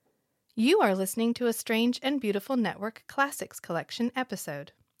You are listening to a Strange and Beautiful Network Classics Collection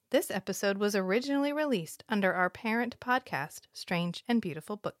episode. This episode was originally released under our parent podcast, Strange and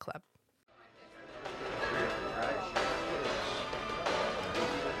Beautiful Book Club.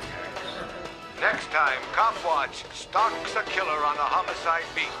 Next time, Cop Watch stalks a killer on a homicide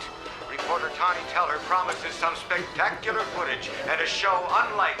beat. Reporter Tawny Teller promises some spectacular footage and a show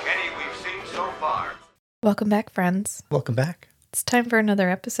unlike any we've seen so far. Welcome back, friends. Welcome back. It's time for another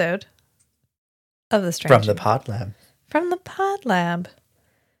episode of the Strange. From the Pod Lab. From the Pod Lab.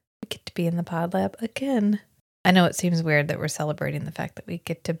 We get to be in the Pod Lab again. I know it seems weird that we're celebrating the fact that we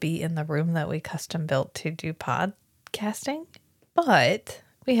get to be in the room that we custom built to do podcasting, but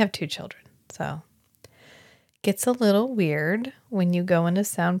we have 2 children, so it gets a little weird when you go in a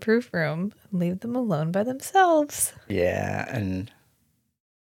soundproof room and leave them alone by themselves. Yeah, and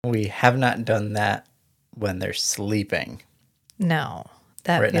we have not done that when they're sleeping. No.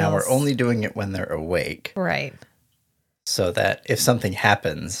 Right now, we're only doing it when they're awake. Right. So that if something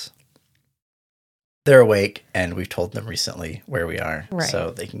happens, they're awake, and we've told them recently where we are, right, so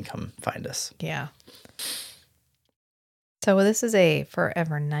they can come find us. Yeah. So this is a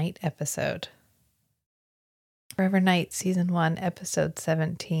Forever Night episode. Forever Night, Season 1, Episode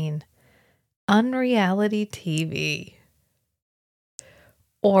 17. Unreality TV.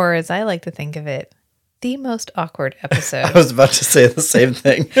 Or, as I like to think of it, the most awkward episode. I was about to say the same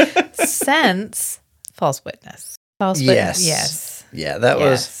thing. Since False Witness. Yes. Yeah, that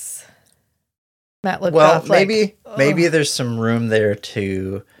was... Matt looked well, off like, maybe there's some room there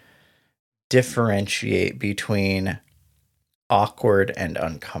to differentiate between awkward and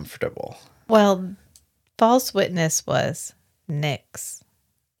uncomfortable. Well, False Witness was Nick's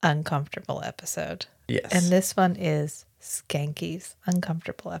uncomfortable episode. Yes. And this one is Skanky's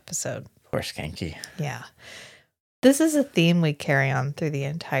uncomfortable episode. Poor Skanky. Yeah. This is a theme we carry on through the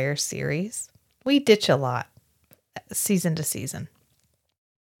entire series. We ditch a lot, season to season.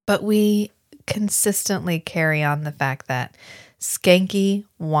 But we consistently carry on the fact that Skanky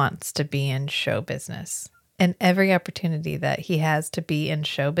wants to be in show business. And every opportunity that he has to be in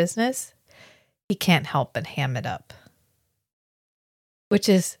show business, he can't help but ham it up. Which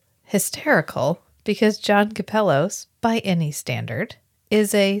is hysterical because John Capellos, by any standard,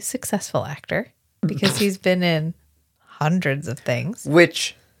 is a successful actor because he's been in hundreds of things.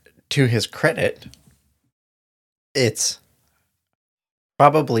 Which, to his credit, it's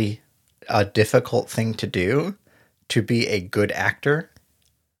probably a difficult thing to do to be a good actor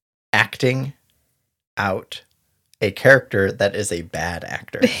acting out a character that is a bad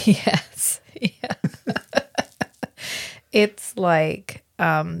actor. Yes. Yeah. It's like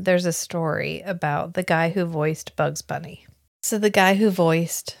there's a story about the guy who voiced Bugs Bunny. So the guy who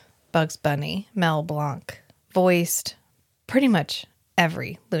voiced Bugs Bunny, Mel Blanc, voiced pretty much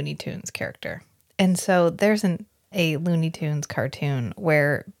every Looney Tunes character. And so there's a Looney Tunes cartoon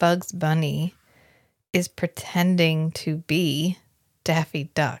where Bugs Bunny is pretending to be Daffy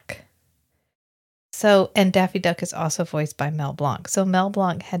Duck. So, and Daffy Duck is also voiced by Mel Blanc. So Mel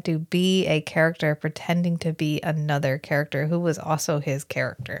Blanc had to be a character pretending to be another character who was also his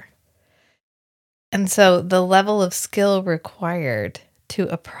character. And so the level of skill required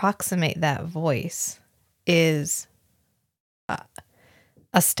to approximate that voice is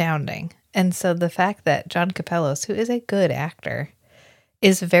astounding. And so the fact that John Capellos, who is a good actor,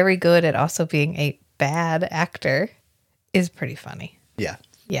 is very good at also being a bad actor is pretty funny. Yeah.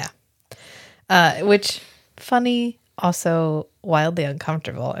 Yeah. Which, funny, also wildly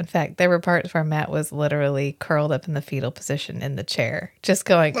uncomfortable. In fact, there were parts where Matt was literally curled up in the fetal position in the chair, just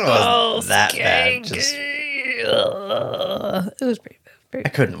going, "Oh, that bad." It was pretty bad. I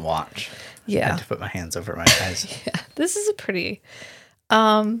couldn't watch. Yeah. I had to put my hands over my eyes. Yeah. This is a pretty...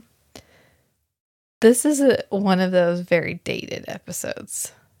 This is one of those very dated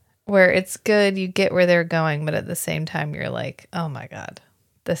episodes where it's good, you get where they're going, but at the same time, you're like, oh my God,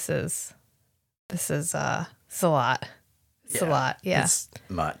 this is a lot. It's a lot. Yeah. It's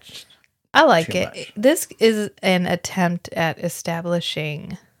much. I like Too it. much. This is an attempt at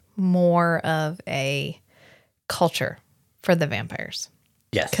establishing more of a culture for the vampires.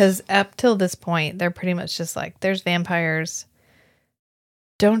 Yes. Because up till this point, they're pretty much just like, there's vampires.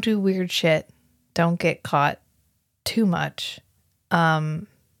 Don't do weird shit. Don't get caught too much.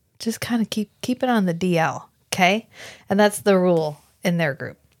 Just kind of keep it on the DL. Okay. And that's the rule in their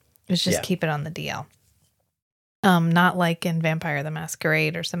group. Is just keep it on the DL. Not like in Vampire the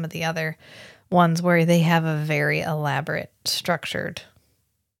Masquerade or some of the other ones where they have a very elaborate, structured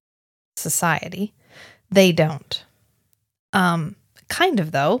society. They don't. Kind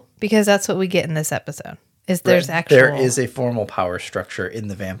of, though, because that's what we get in this episode. there's actual... There is a formal power structure in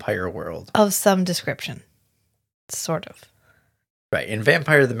the vampire world. Of some description. Sort of. Right. In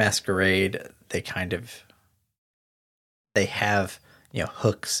Vampire the Masquerade, they have,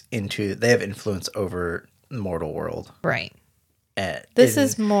 hooks into... They have influence over the mortal world. Right. This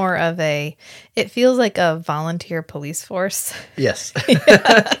is more of a... It feels like a volunteer police force. Yes.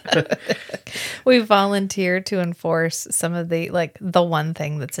 We volunteer to enforce some of the one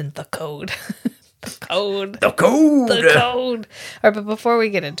thing that's in the code. The code. The code. The code. All right, but before we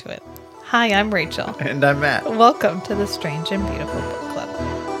get into it, hi, I'm Rachel. And I'm Matt. Welcome to the Strange and Beautiful Book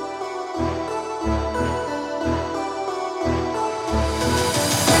Club.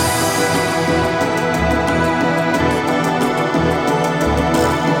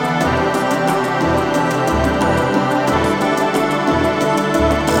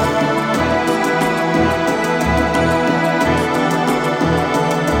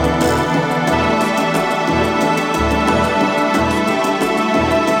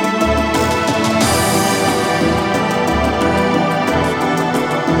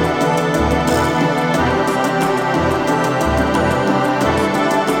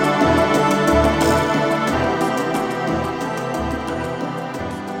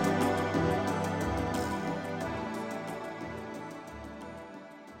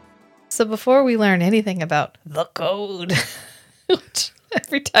 So before we learn anything about the code, which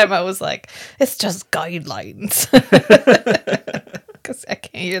every time I was like, it's just guidelines. Because I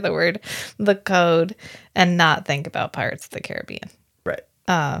can't hear the word the code and not think about Pirates of the Caribbean. Right.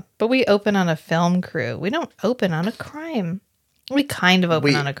 But we open on a film crew. We don't open on a crime. We kind of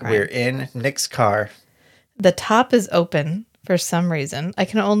open on a crime. We're in Nick's car. The top is open for some reason. I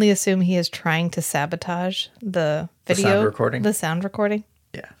can only assume he is trying to sabatage the video. The sound recording? The sound recording.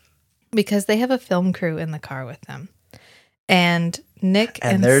 Yeah. Because they have a film crew in the car with them. And Nick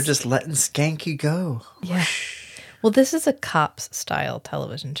and they're just letting Skanky go. Yeah. Well, this is a cops style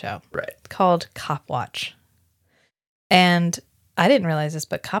television show. Right. Called Cop Watch. And I didn't realize this,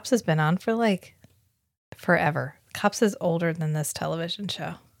 but Cops has been on for forever. Cops is older than this television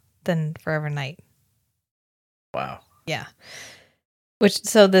show, than Forever Night. Wow. Yeah.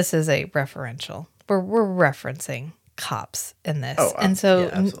 So this is a referential. We're referencing Cops in this. Oh, and so yeah,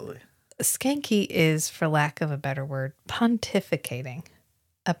 absolutely. Skanky is, for lack of a better word, pontificating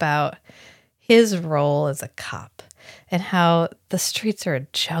about his role as a cop and how the streets are a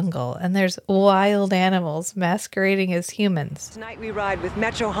jungle and there's wild animals masquerading as humans. Tonight we ride with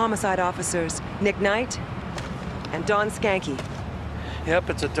Metro Homicide officers Nick Knight and Don Skanky.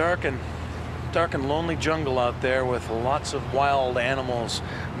 Yep, it's a dark and lonely jungle out there with lots of wild animals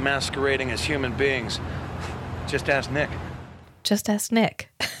masquerading as human beings. Just ask Nick. Just ask Nick.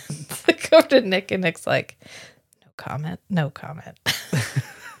 I go to Nick and Nick's like, no comment.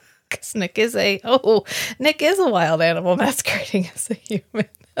 Because Nick is a wild animal masquerading as a human.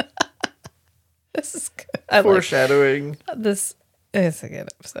 This is good. Foreshadowing. This is a good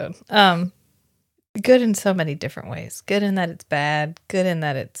episode. Good in so many different ways. Good in that it's bad. Good in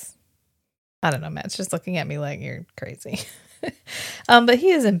that it's, I don't know, Matt's just looking at me like you're crazy. But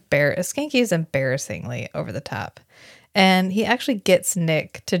he is Skanky is embarrassingly over the top. And he actually gets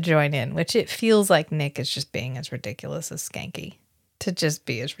Nick to join in, which it feels like Nick is just being as ridiculous as Skanky. To just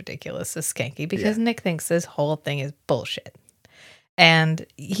be as ridiculous as Skanky. Because Nick thinks this whole thing is bullshit. And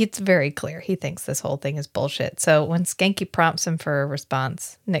it's very clear he thinks this whole thing is bullshit. So when Skanky prompts him for a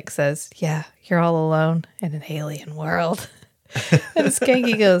response, Nick says, yeah, you're all alone in an alien world. And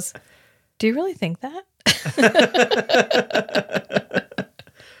Skanky goes, do you really think that?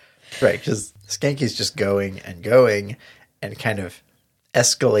 Right, because Skanky's just going and kind of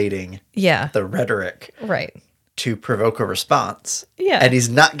escalating the rhetoric to provoke a response. Yeah. And he's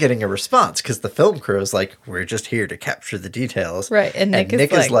not getting a response because the film crew is like, we're just here to capture the details. Right, and Nick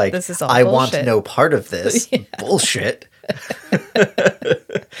is like, this is all I bullshit. want no part of this. Bullshit.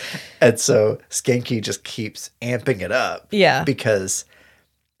 And so Skanky just keeps amping it up. Yeah. Because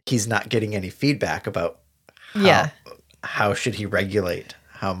he's not getting any feedback about how should he regulate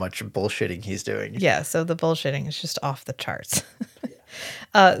how much bullshitting he's doing. Yeah, so the bullshitting is just off the charts.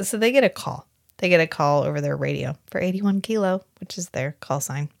 So they get a call. They get a call over their radio for 81 Kilo, which is their call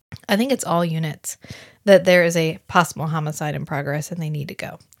sign. I think it's all units that there is a possible homicide in progress and they need to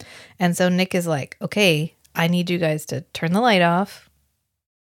go. And so Nick is like, okay, I need you guys to turn the light off.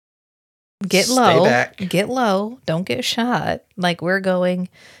 Get low. Don't get shot. Like, we're going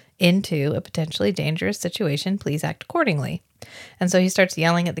into a potentially dangerous situation. Please act accordingly. And so he starts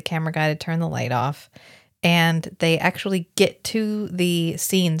yelling at the camera guy to turn the light off. And they actually get to the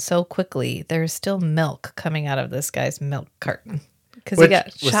scene so quickly. There's still milk coming out of this guy's milk carton. Because he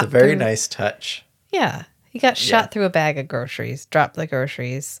got shot. Was a very nice touch. Yeah. He got shot through a bag of groceries, dropped the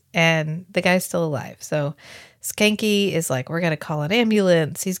groceries, and the guy's still alive. So Skanky is like, we're going to call an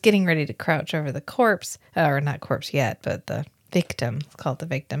ambulance. He's getting ready to crouch over the corpse, or not corpse yet, but the victim. Let's call it the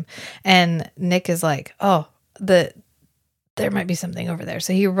victim. And Nick is like, oh, there might be something over there.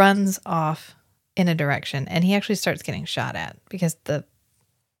 So he runs off in a direction, and he actually starts getting shot at because the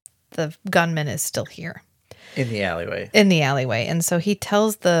gunman is still here. In the alleyway. And so he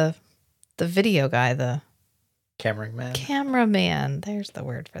tells the video guy, the cameraman, there's the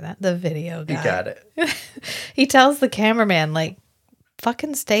word for that, the video guy. You got it. He tells the cameraman, like,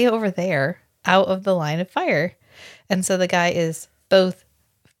 fucking stay over there out of the line of fire. And so the guy is both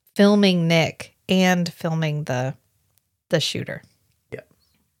filming Nick and filming the shooter. Yeah.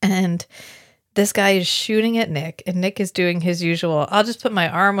 And this guy is shooting at Nick, and Nick is doing his usual, I'll just put my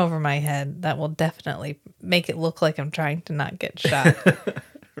arm over my head. That will definitely make it look like I'm trying to not get shot.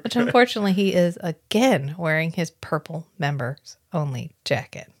 Which unfortunately he is again wearing his purple members only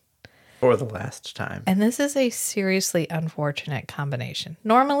jacket. For the last time. And this is a seriously unfortunate combination.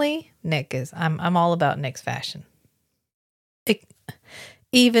 Normally, Nick is, I'm all about Nick's fashion.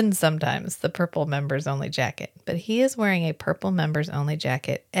 Even sometimes the purple members only jacket. But he is wearing a purple members only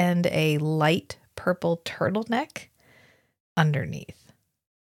jacket and a light purple turtleneck underneath.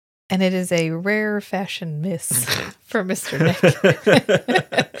 And it is a rare fashion miss for Mr. Nick.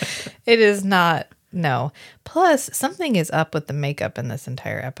 It is not, no. Plus, something is up with the makeup in this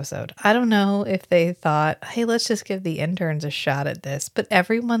entire episode. I don't know if they thought, hey, let's just give the interns a shot at this. But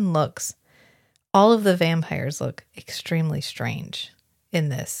everyone looks, all of the vampires look extremely strange in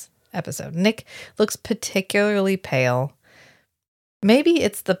this episode. Nick looks particularly pale. Maybe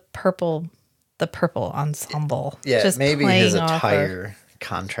it's the purple ensemble. Yeah, just maybe his attire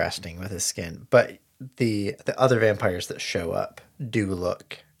contrasting with his skin, but the other vampires that show up do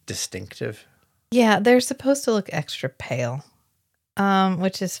look distinctive. Yeah, they're supposed to look extra pale,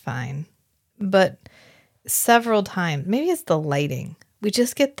 which is fine. But several times, maybe it's the lighting. We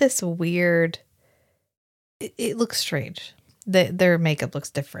just get this weird. It looks strange. Their makeup looks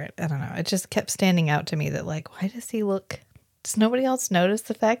different. I don't know. It just kept standing out to me that, like, why does he look? Does nobody else notice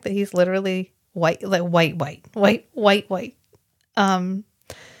the fact that he's literally white, like white.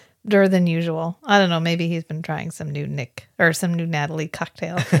 Durer than usual. I don't know. Maybe he's been trying some new Natalie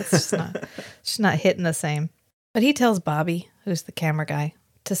cocktail. It's just not hitting the same. But he tells Bobby, who's the camera guy,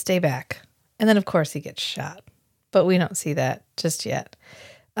 to stay back. And then, of course, he gets shot. But we don't see that just yet.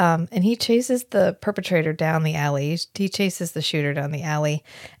 And he chases the perpetrator down the alley. He chases the shooter down the alley.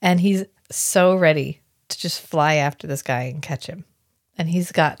 And he's so ready to just fly after this guy and catch him. And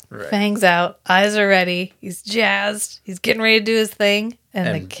he's got fangs out, eyes are ready. He's jazzed. He's getting ready to do his thing.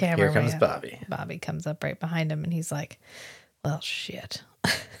 And the camera. Here comes Bobby. Bobby comes up right behind him, and he's like, well, shit.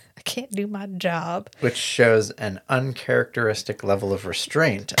 I can't do my job. Which shows an uncharacteristic level of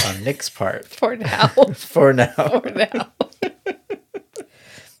restraint on Nick's part. For now. For now. For now.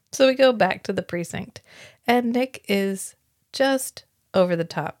 So we go back to the precinct. And Nick is just over the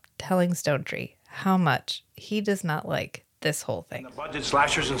top telling Stone Tree how much he does not like this whole thing. The budget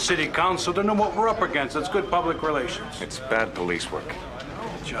slashers and city council don't know what we're up against. It's good public relations. It's bad police work.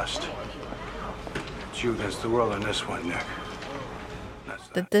 Just. It's you against the world on this one, Nick.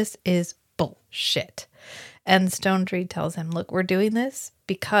 That this is bullshit. And Stone Tree tells him, look, we're doing this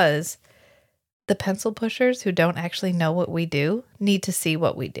because the pencil pushers who don't actually know what we do need to see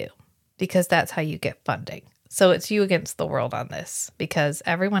what we do, because that's how you get funding. So it's you against the world on this, because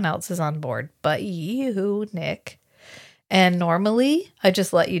everyone else is on board but you, Nick. And normally I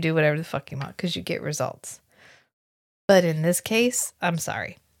just let you do whatever the fuck you want because you get results. But in this case, I'm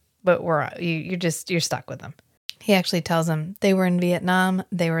sorry, but you're stuck with them. He actually tells him they were in Vietnam,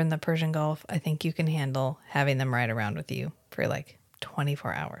 they were in the Persian Gulf. I think you can handle having them ride around with you for like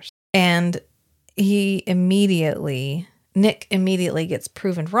 24 hours. And Nick immediately gets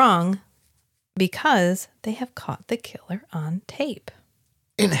proven wrong because they have caught the killer on tape.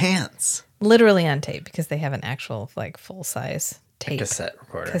 Enhance. Literally on tape, because they have an actual like full-size tape. Cassette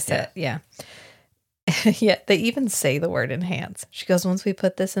recorder. Cassette, yeah. Yeah, they even say the word enhance. She goes, once we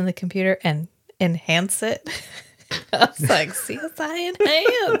put this in the computer and enhance it. I was like, CSI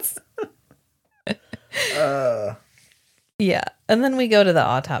enhance. Yeah. And then we go to the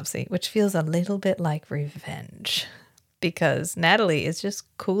autopsy, which feels a little bit like revenge, because Natalie is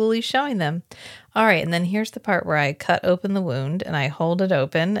just coolly showing them. All right. And then here's the part where I cut open the wound and I hold it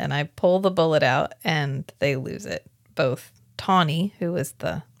open and I pull the bullet out and they lose it. Both Tawny, who is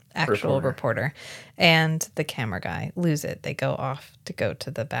the actual reporter, and the camera guy lose it. They go off to go to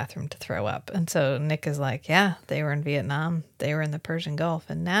the bathroom to throw up. And so Nick is like, yeah, they were in Vietnam. They were in the Persian Gulf.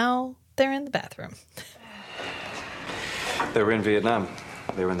 And now they're in the bathroom. They were in Vietnam.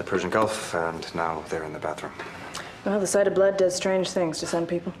 They were in the Persian Gulf, and now they're in the bathroom. Well, the sight of blood does strange things to some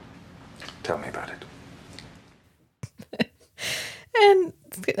people. Tell me about it. And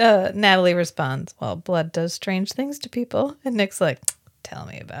Natalie responds, well, blood does strange things to people. And Nick's like, tell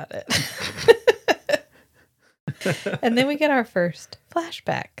me about it. And then we get our first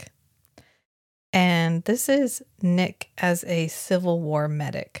flashback. And this is Nick as a Civil War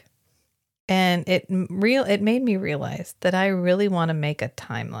medic. And it made me realize that I really want to make a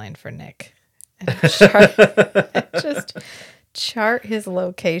timeline for Nick. And just chart his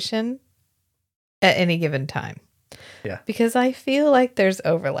location at any given time. Yeah. Because I feel like there's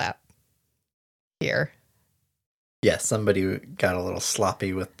overlap here. Yeah, somebody got a little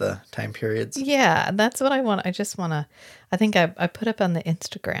sloppy with the time periods. Yeah, that's what I want. I think I put up on the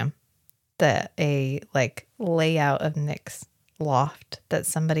Instagram that a layout of Nick's loft that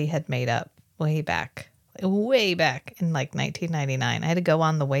somebody had made up way back in 1999. I had to go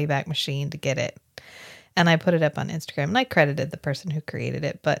on the Wayback Machine to get it. And I put it up on Instagram, and I credited the person who created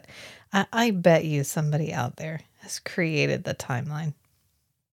it. But I bet you somebody out there has created the timeline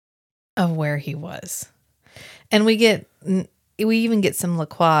of where he was. And we even get some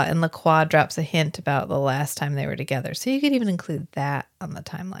LaCroix, and LaCroix drops a hint about the last time they were together. So you could even include that on the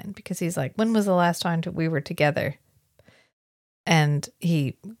timeline, because he's like, when was the last time we were together? And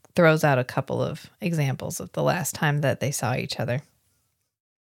he throws out a couple of examples of the last time that they saw each other.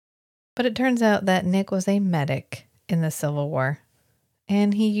 But it turns out that Nick was a medic in the Civil War,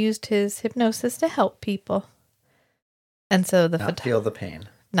 and he used his hypnosis to help people. And so Not feel the pain,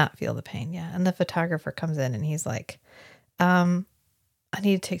 yeah. And the photographer comes in, and he's like, I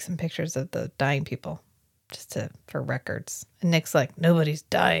need to take some pictures of the dying people for records. And Nick's like, nobody's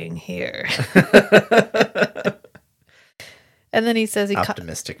dying here. And then he says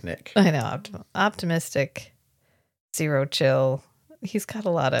optimistic Nick. I know, optimistic, zero chill. He's got a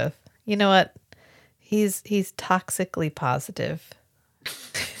lot of, you know what? He's toxically positive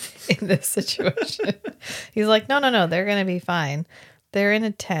in this situation. He's like, no, they're going to be fine. They're in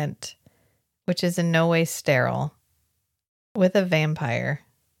a tent, which is in no way sterile, with a vampire,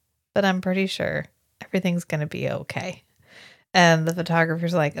 but I'm pretty sure everything's going to be okay. And the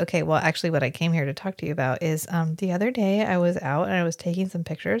photographer's like, okay, well, actually what I came here to talk to you about is the other day I was out and I was taking some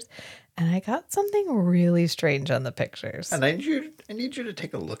pictures, and I got something really strange on the pictures. And I need you to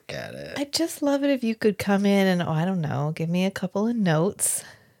take a look at it. I'd just love it if you could come in and, I don't know, give me a couple of notes.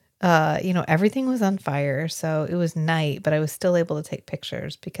 Everything was on fire, so it was night, but I was still able to take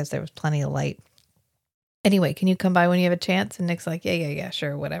pictures because there was plenty of light. Anyway, can you come by when you have a chance? And Nick's like, yeah,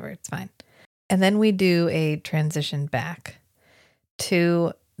 sure, whatever, it's fine. And then we do a transition back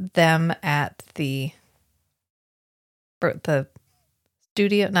to them at the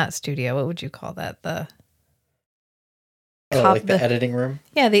studio, not studio, what would you call that? The editing room?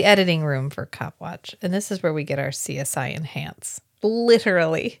 Yeah, the editing room for Cop Watch. And this is where we get our CSI Enhance.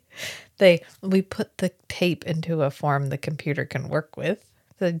 Literally. We put the tape into a form the computer can work with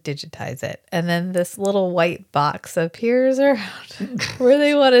to digitize it. And then this little white box appears around where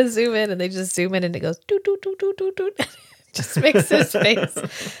they want to zoom in, and they just zoom in and it goes doot, doot, doot, doot, doot, doot. Just makes his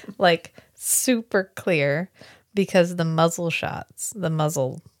face super clear, because the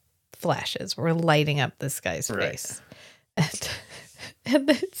muzzle flashes were lighting up this guy's face. And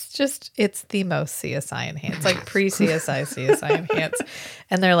it's the most CSI Enhanced, pre-CSI CSI Enhanced.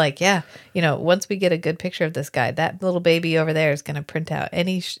 And they're like, yeah, once we get a good picture of this guy, that little baby over there is going to print out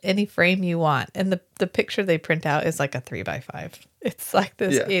any frame you want. And the picture they print out is like a 3x5. It's like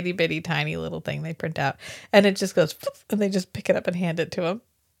this itty bitty tiny little thing they print out, and it just goes, and they just pick it up and hand it to him.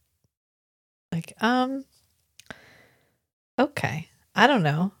 Okay, I don't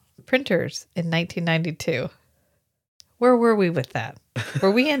know. Printers in 1992. Where were we with that?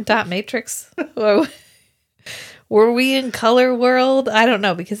 Were we in dot matrix? Were we in color world? I don't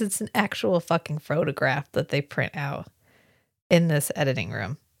know, because it's an actual fucking photograph that they print out in this editing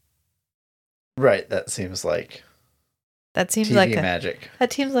room. Right. That seems like TV magic.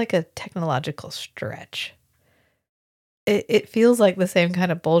 That seems like a technological stretch. It feels like the same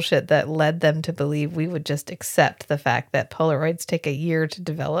kind of bullshit that led them to believe we would just accept the fact that Polaroids take a year to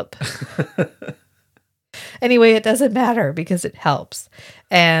develop. Anyway, it doesn't matter because it helps.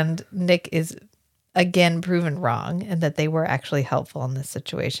 And Nick is again proven wrong, and that they were actually helpful in this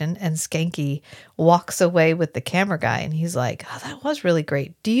situation. And Skanky walks away with the camera guy, and he's like, oh, that was really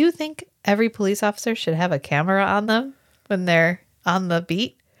great. Do you think every police officer should have a camera on them when they're on the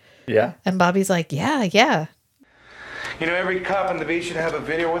beat? Yeah. And Bobby's like, yeah. Every cop on the beat should have a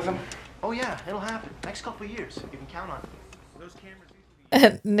video with them. Oh, yeah, it'll happen. Next couple of years. You can count on it. Those cameras need to be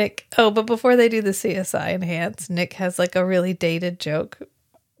And Nick, but before they do the CSI enhance, Nick has like a really dated joke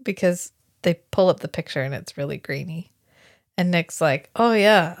because they pull up the picture and it's really grainy. And Nick's like, oh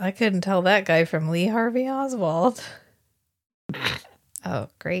yeah, I couldn't tell that guy from Lee Harvey Oswald. Oh,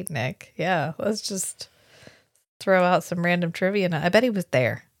 great, Nick. Yeah, let's just throw out some random trivia. I bet he was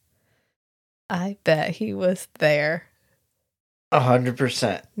there.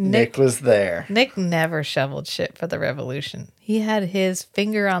 100%. Nick was there. Nick never shoveled shit for the revolution. He had his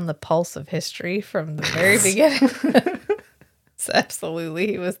finger on the pulse of history from the very beginning. So absolutely,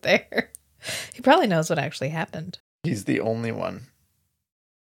 he was there. He probably knows what actually happened. He's the only one,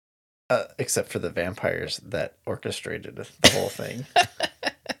 except for the vampires, that orchestrated the whole thing.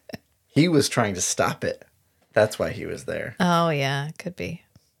 He was trying to stop it. That's why he was there. Oh, yeah, could be.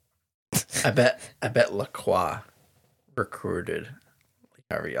 I bet Lacroix recruited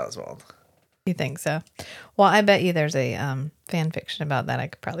Harvey Oswald. You think so? Well, I bet you there's a fan fiction about that. I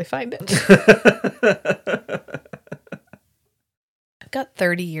could probably find it. I've got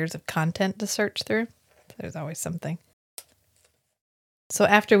 30 years of content to search through. There's always something. So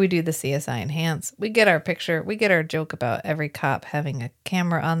after we do the CSI Enhance, we get our picture. We get our joke about every cop having a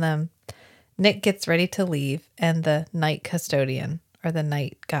camera on them. Nick gets ready to leave, and the night custodian, or the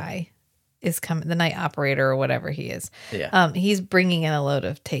night guy, is coming, the night operator or whatever he is. Yeah. He's bringing in a load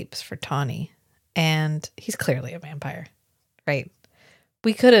of tapes for Tawny, and he's clearly a vampire, right?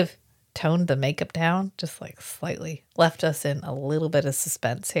 We could have toned the makeup down just like slightly, left us in a little bit of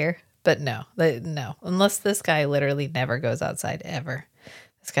suspense here, but no, unless this guy literally never goes outside ever.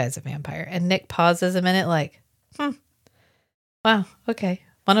 This guy's a vampire. And Nick pauses a minute like, wow, okay.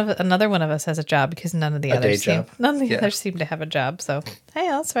 Another one of us has a job because none of the others seem to have a job. So, hey,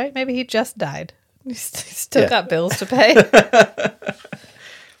 that's right. Maybe he just died. He's still got bills to pay.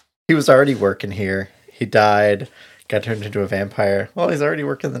 He was already working here. He died, got turned into a vampire. Well, he's already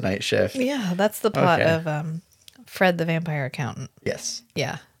working the night shift. Yeah, that's the plot of Fred the Vampire Accountant. Yes.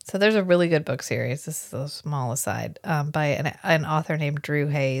 Yeah. So there's a really good book series. This is a small aside by an author named Drew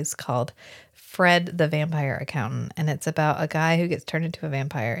Hayes called Fred the Vampire Accountant. And it's about a guy who gets turned into a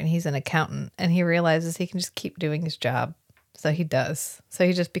vampire, and he's an accountant, and he realizes he can just keep doing his job. So he does. So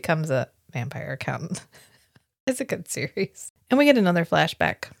he just becomes a vampire accountant. It's a good series. And we get another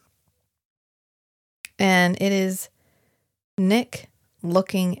flashback. And it is Nick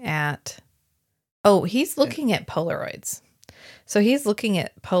looking at... Oh, he's looking at Polaroids. So he's looking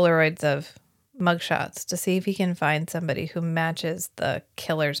at Polaroids of mugshots to see if he can find somebody who matches the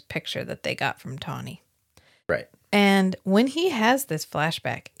killer's picture that they got from Tawny. Right. And when he has this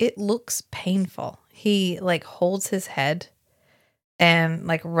flashback, it looks painful. He like holds his head and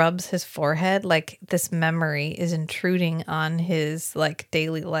like rubs his forehead like this memory is intruding on his like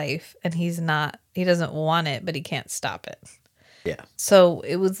daily life, and he doesn't want it, but he can't stop it. Yeah. So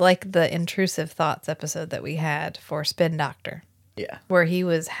it was like the intrusive thoughts episode that we had for Spin Doctor. Yeah. Where he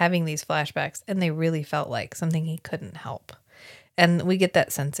was having these flashbacks and they really felt like something he couldn't help. And we get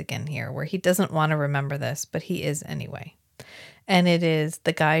that sense again here where he doesn't want to remember this, but he is anyway. And it is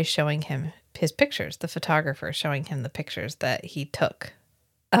the guy showing him his pictures, the photographer showing him the pictures that he took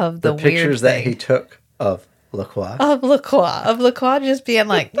of the weird pictures that thing. he took of Lacroix. Of Lacroix just being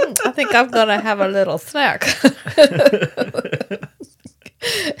like, I think I'm going to have a little snack.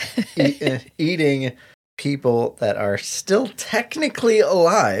 Eating people that are still technically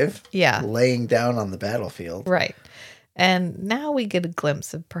alive. Yeah. Laying down on the battlefield. Right. And now we get a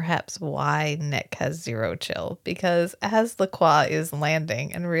glimpse of perhaps why Nick has zero chill. Because as Lacroix is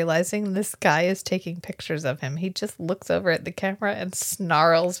landing and realizing this guy is taking pictures of him, he just looks over at the camera and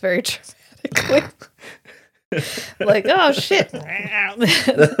snarls very dramatically. Like, oh shit.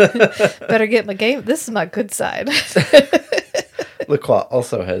 Better get my game. This is my good side. Lacroix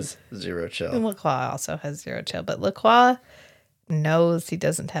also has zero chill. And Lacroix also has zero chill. But Lacroix knows he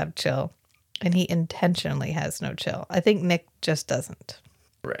doesn't have chill. And he intentionally has no chill. I think Nick just doesn't.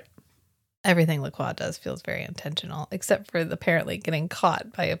 Right. Everything Lacroix does feels very intentional, except for apparently getting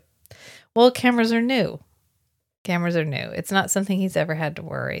caught by well, cameras are new. Cameras are new. It's not something he's ever had to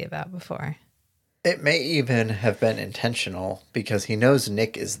worry about before. It may even have been intentional because he knows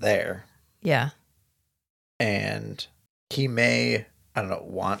Nick is there. Yeah. And he may, I don't know,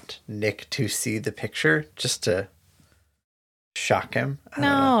 want Nick to see the picture just to shock him.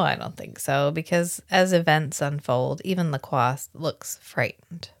 I don't think so, because as events unfold, even Lacroix looks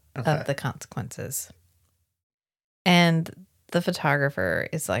frightened of the consequences. And the photographer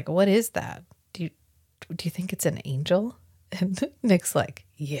is like, what is that? Do you think it's an angel? And Nick's like,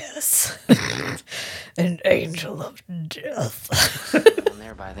 yes. An angel of death.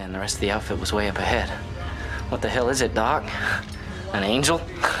 There by then, the rest of the outfit was way up ahead. What the hell is it, Doc? An angel?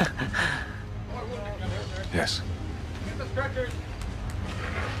 Yes.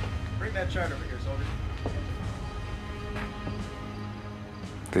 Bring that chart over here, soldier.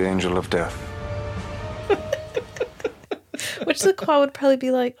 The angel of death. Which the quad would probably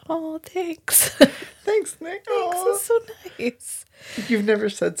be like, oh, thanks. Thanks, Nick. Thanks, Aw. it's so nice. You've never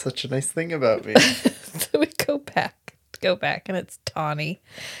said such a nice thing about me. So we go back, and it's Tawny.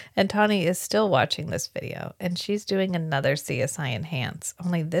 And Tawny is still watching this video, and she's doing another CSI Enhance.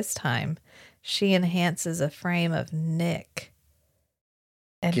 Only this time, she enhances a frame of Nick.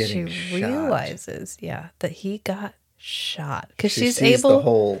 And Getting she shot. realizes, that he got shot. Because She she's sees able... the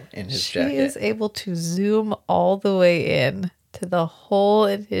hole in his jacket. She is able to zoom all the way in to the hole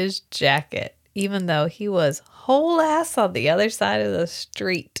in his jacket, even though he was whole ass on the other side of the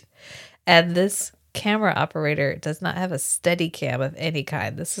street. And this camera operator does not have a steady cam of any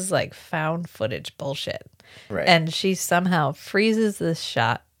kind. This is like found footage bullshit. Right. And she somehow freezes this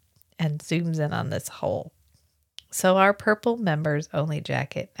shot and zooms in on this hole. So our purple members only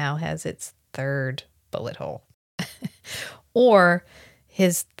jacket now has its third bullet hole. Or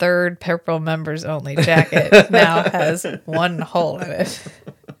his third purple members only jacket now has one hole in it.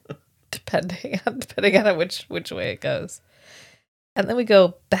 Depending on which way it goes. And then we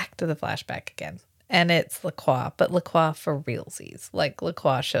go back to the flashback again. And it's LaCroix, but LaCroix for realsies. Like,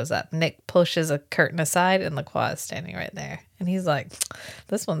 LaCroix shows up. Nick pushes a curtain aside, and LaCroix is standing right there. And he's like,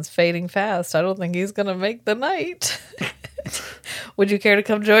 this one's fading fast. I don't think he's going to make the night. Would you care to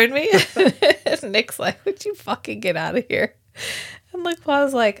come join me? And Nick's like, would you fucking get out of here? And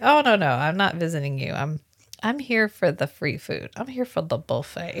LaCroix's like, oh, no, I'm not visiting you. I'm here for the free food. I'm here for the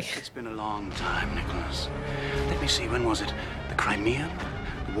buffet. It's been a long time, Nicholas. Let me see, when was it? The Crimean?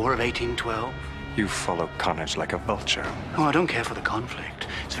 The War of 1812? You follow carnage like a vulture. Oh, I don't care for the conflict.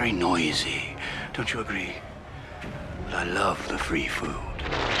 It's very noisy. Don't you agree? But I love the free food.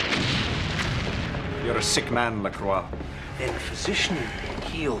 You're a sick man, Lacroix. Then, physician,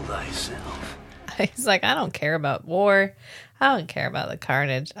 heal thyself. He's like, I don't care about war. I don't care about the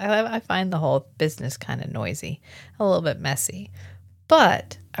carnage. I find the whole business kind of noisy, a little bit messy.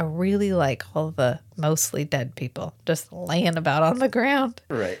 But I really like all the mostly dead people just laying about on the ground.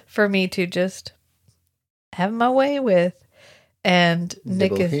 Right. For me to just have my way with. And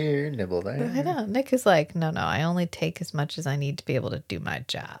Nibble Nick is here, nibble there. I know. Nick is like, no, I only take as much as I need to be able to do my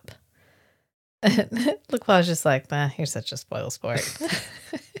job. And LaCroix's just like, you're such a spoil sport.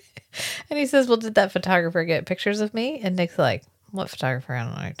 And he says, well, did that photographer get pictures of me? And Nick's like, what photographer? I don't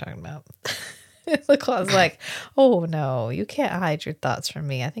know what you're talking about. LaCroix's like, oh, no, you can't hide your thoughts from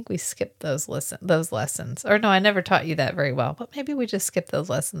me. I think we skipped those lessons. Or no, I never taught you that very well. But maybe we just skipped those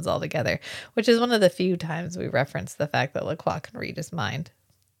lessons altogether, which is one of the few times we reference the fact that LaCroix can read his mind.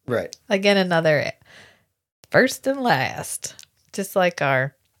 Right. Again, another first and last. Just like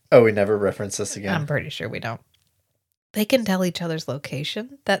our... Oh, we never reference this again? I'm pretty sure we don't. They can tell each other's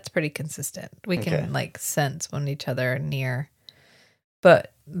location. That's pretty consistent. We can sense when each other are near.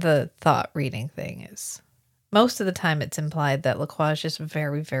 But the thought reading thing is, most of the time it's implied that LaCroix is just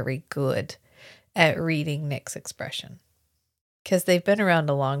very, very good at reading Nick's expression. Because they've been around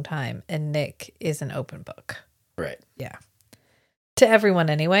a long time and Nick is an open book. Right. Yeah. To everyone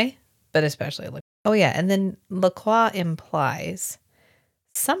anyway, but especially LaCroix. Oh yeah, and then LaCroix implies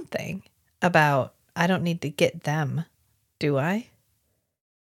something about, I don't need to get them, do I?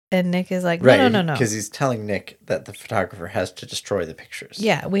 And Nick is like, no. Because he's telling Nick that the photographer has to destroy the pictures.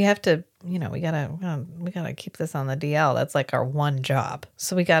 Yeah, we have to, we gotta keep this on the DL. That's like our one job.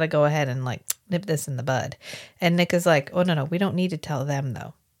 So we gotta go ahead and like nip this in the bud. And Nick is like, oh no, we don't need to tell them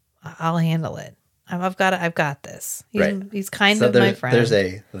though. I'll handle it. I've got this. He's kind of my friend. There's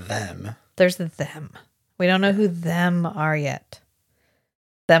a them. There's a them. We don't know who them are yet.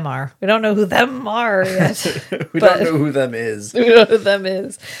 Them are. We don't know who them are yet. We don't know who them is. We don't know who them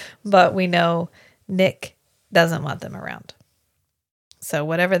is. But we know Nick doesn't want them around. So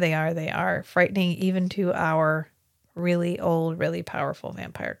whatever they are frightening even to our really old, really powerful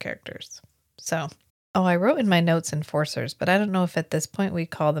vampire characters. So, I wrote in my notes enforcers, but I don't know if at this point we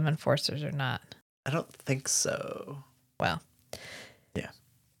call them enforcers or not. I don't think so. Well. Yeah.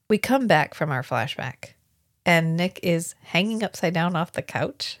 We come back from our flashback. And Nick is hanging upside down off the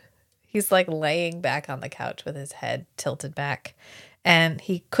couch. He's like laying back on the couch with his head tilted back. And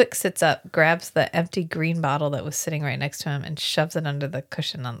he quick sits up, grabs the empty green bottle that was sitting right next to him and shoves it under the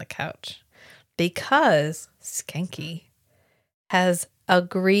cushion on the couch. Because Skanky has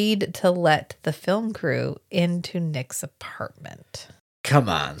agreed to let the film crew into Nick's apartment. Come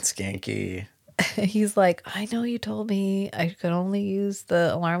on, Skanky. He's like, I know you told me I could only use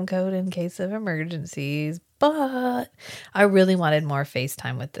the alarm code in case of emergencies, but I really wanted more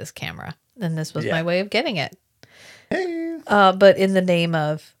FaceTime with this camera. And this was my way of getting it. Hey. But in the name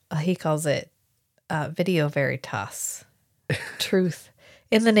of, he calls it Video Veritas. Truth.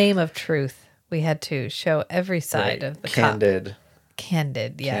 In the name of truth, we had to show every side of the candid. cop.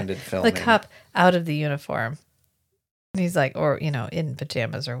 Candid, yeah. Candid filming. The cop out of the uniform. And he's like, or, in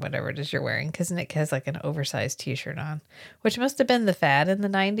pajamas or whatever it is you're wearing. Because Nick has like an oversized t-shirt on, which must have been the fad in the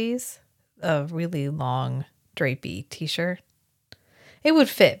 90s. A really long drapey t-shirt. It would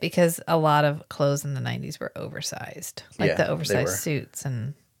fit because a lot of clothes in the 90s were oversized. Like the oversized suits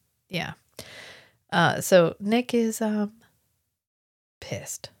and yeah. So Nick is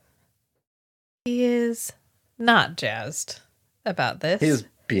pissed. He is not jazzed about this. He is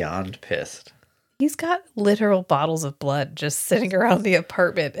beyond pissed. He's got literal bottles of blood just sitting around the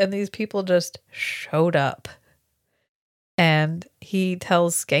apartment, and these people just showed up. And he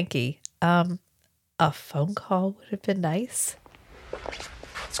tells Skanky, a phone call would have been nice.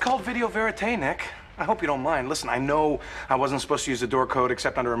 It's called Video Verite, Nick. I hope you don't mind. Listen, I know I wasn't supposed to use the door code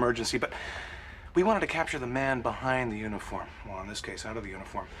except under emergency, but we wanted to capture the man behind the uniform. Well, in this case, out of the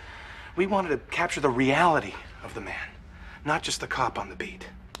uniform. We wanted to capture the reality of the man, not just the cop on the beat.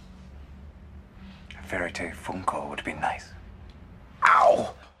 A Verite phone call would be nice.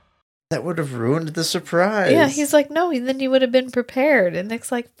 Ow! That would have ruined the surprise. Yeah, he's like, no, then you would have been prepared. And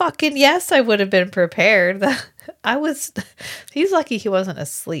Nick's like, fucking yes, I would have been prepared. He's lucky he wasn't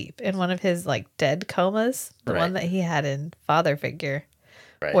asleep in one of his like dead comas, the one that he had in Father Figure,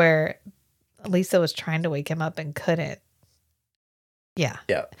 where Lisa was trying to wake him up and couldn't. Yeah.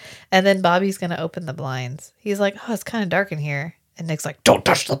 Yeah. And then Bobby's going to open the blinds. He's like, oh, it's kind of dark in here. And Nick's like, don't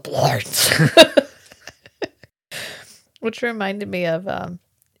touch the blinds. Which reminded me of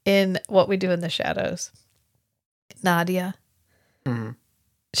in What We Do in the Shadows. Nadia. Mm-hmm.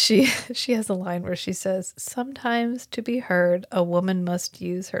 She has a line where she says, sometimes to be heard, a woman must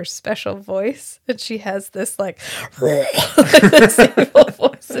use her special voice. And she has this like this evil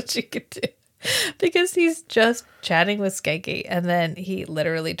voice that she could do. Because he's just chatting with Skanky, and then he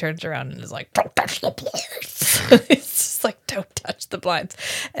literally turns around and is like, don't touch the blinds. It's just like, don't touch the blinds.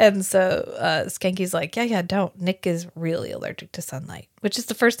 And so Skanky's like, yeah, don't. Nick is really allergic to sunlight, which is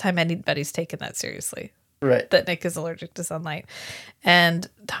the first time anybody's taken that seriously. Right. That Nick is allergic to sunlight. And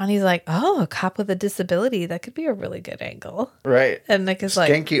Tawny's like, oh, a cop with a disability. That could be a really good angle. Right. And Nick is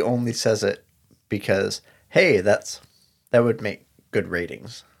like, Skanky only says it because, hey, that would make good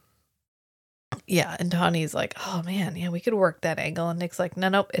ratings. yeah. And Tawny's like, oh man, yeah, we could work that angle. And Nick's like,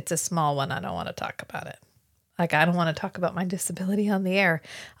 nope, it's a small one. I don't want to talk about it. Like, I don't want to talk about my disability on the air.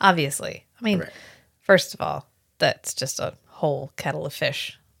 Obviously. I mean, first of all, that's just a whole kettle of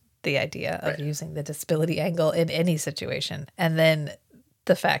fish. The idea of using the disability angle in any situation. And then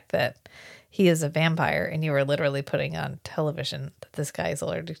the fact that he is a vampire and you are literally putting on television that this guy is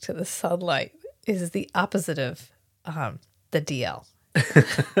allergic to the sunlight is the opposite of the DL.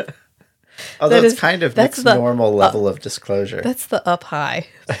 Although it's kind of Nick's normal level of disclosure. That's the up high.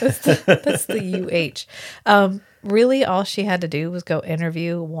 That's the UH. Really, all she had to do was go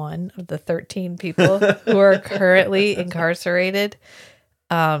interview one of the 13 people who are currently incarcerated.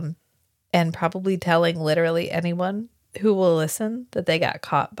 And probably telling literally anyone who will listen that they got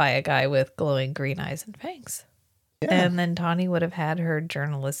caught by a guy with glowing green eyes and fangs. Yeah. And then Tawny would have had her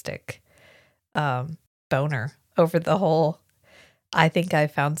journalistic boner over the whole, I think I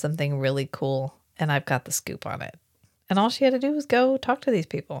found something really cool and I've got the scoop on it. And all she had to do was go talk to these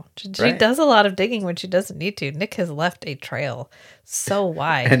people. She does a lot of digging when she doesn't need to. Nick has left a trail so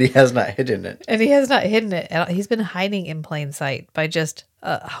wide. And he has not hidden it. And he's been hiding in plain sight by just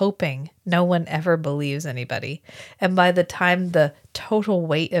hoping no one ever believes anybody. And by the time the total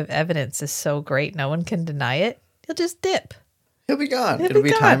weight of evidence is so great, no one can deny it, he'll just dip. He'll be gone. It'll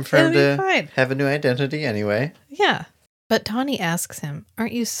be time for him to have a new identity anyway. Yeah. But Tawny asks him,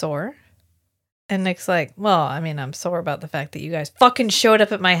 aren't you sore? And Nick's like, well, I mean, I'm sore about the fact that you guys fucking showed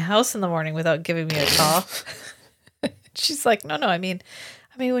up at my house in the morning without giving me a call. She's like, no, I mean,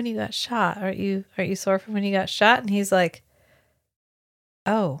 when you got shot, aren't you sore from when you got shot? And he's like,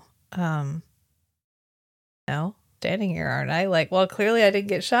 oh, no, standing here, aren't I? Like, well, clearly I didn't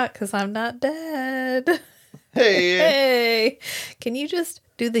get shot because I'm not dead. Hey, can you just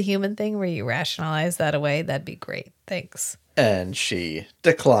do the human thing where you rationalize that away? That'd be great. Thanks. And she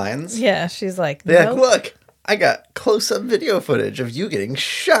declines. Yeah, she's like, nope. Look, I got close-up video footage of you getting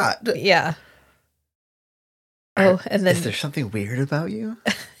shot. Yeah. Oh, and then... Is there something weird about you?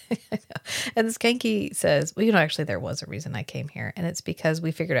 And Skanky says, well, actually there was a reason I came here, and it's because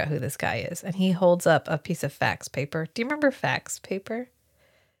we figured out who this guy is. And he holds up a piece of fax paper. Do you remember fax paper?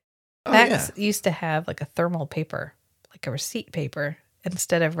 Fax used to have like a thermal paper, like a receipt paper,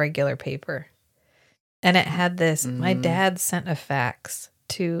 instead of regular paper. And it had this, my dad sent a fax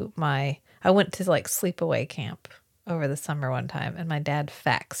to I went to like sleepaway camp over the summer one time, and my dad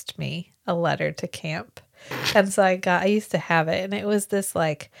faxed me a letter to camp. And so I used to have it, and it was this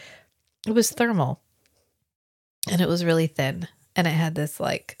like, it was thermal, and it was really thin, and it had this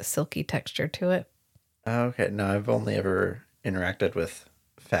like silky texture to it. Okay. No, I've only ever interacted with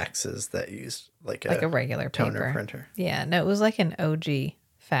faxes that used like a regular toner paper printer. Yeah, no, it was like an OG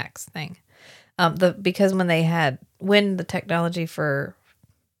fax thing. Because when the technology for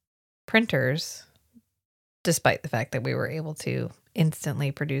printers, despite the fact that we were able to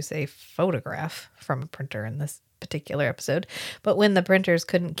instantly produce a photograph from a printer in this particular episode, but when the printers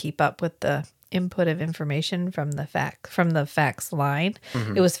couldn't keep up with the input of information from the fax line,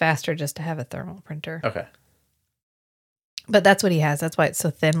 it was faster just to have a thermal printer. Okay. But that's what he has. That's why it's so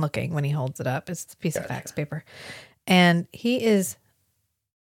thin looking when he holds it up. It's a piece of fax paper. And he is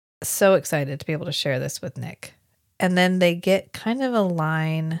so excited to be able to share this with Nick. And then they get kind of a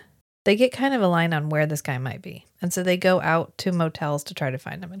line on where this guy might be. And so they go out to motels to try to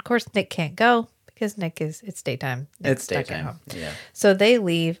find him. And of course, Nick can't go because it's daytime. Nick's stuck at home. Yeah. So they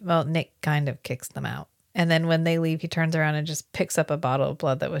leave. Well, Nick kind of kicks them out. And then when they leave, he turns around and just picks up a bottle of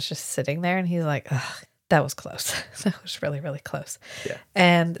blood that was just sitting there. And he's like, ugh, that was close. That was really, really close. Yeah.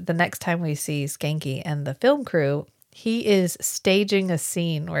 And the next time we see Skanky and the film crew, he is staging a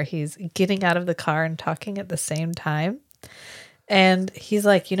scene where he's getting out of the car and talking at the same time. And he's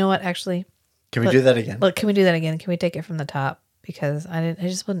like, you know what, actually. Can we do that again? Look, can we do that again? Can we take it from the top? Because I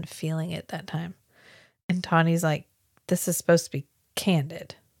just wasn't feeling it that time. And Tawny's like, this is supposed to be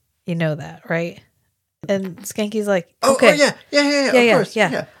candid. You know that, right? And Skanky's like, okay. Oh, yeah, of course.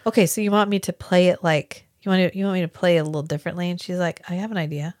 Yeah. Okay, so you want me to play it like, you want me to play it a little differently? And she's like, I have an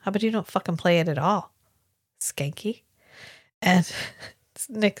idea. How about you don't fucking play it at all, Skanky? And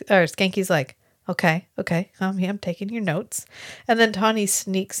Skanky's like, okay, I'm taking your notes. And then Tawny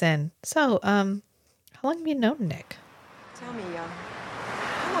sneaks in. So, how long have you known Nick? Tell me,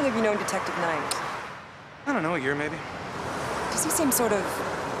 how long have you known Detective Knight? I don't know, a year maybe. Does he seem sort of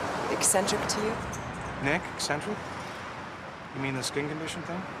eccentric to you? Nick, eccentric? You mean the skin condition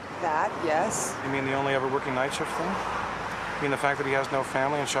thing? That, yes. You mean the only ever working night shift thing? You mean the fact that he has no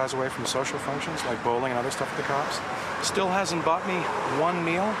family and shies away from social functions like bowling and other stuff with the cops? Still hasn't bought me one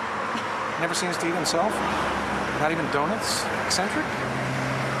meal? Never seems to eat himself? Not even donuts? Eccentric?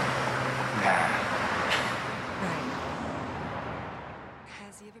 Nah. Right.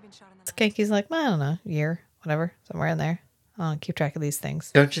 Has he ever been shot in the Skanky's like, I don't know, year, whatever, somewhere in there. I don't keep track of these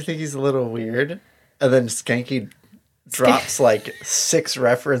things. Don't you think he's a little weird? And then Skanky drops like 6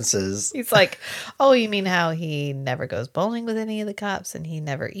 references. He's like, oh, you mean how he never goes bowling with any of the cops and he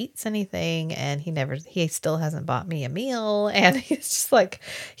never eats anything and he still hasn't bought me a meal. And he's just like,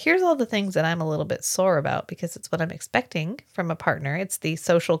 here's all the things that I'm a little bit sore about because it's what I'm expecting from a partner. It's the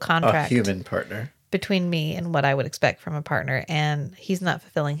social contract. A human partner. Between me and what I would expect from a partner. And he's not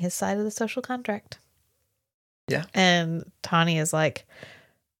fulfilling his side of the social contract. Yeah. And Tawny is like,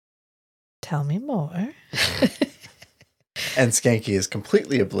 tell me more. And Skanky is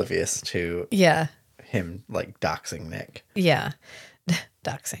completely oblivious to him like doxing Nick. Yeah.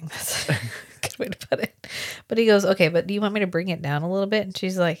 Doxing. That's a good way to put it. But he goes, okay, but do you want me to bring it down a little bit? And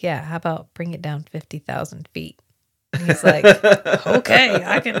she's like, yeah, how about bring it down 50,000 feet? And he's like, okay,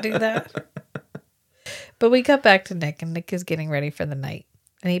 I can do that. But we cut back to Nick, and Nick is getting ready for the night.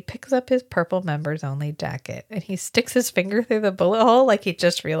 And he picks up his purple members only jacket and he sticks his finger through the bullet hole like he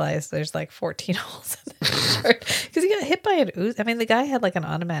just realized there's like 14 holes in the shirt. Because he got hit by an Uzi. I mean, the guy had like an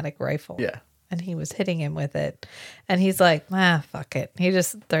automatic rifle. Yeah. And he was hitting him with it. And he's like, fuck it. He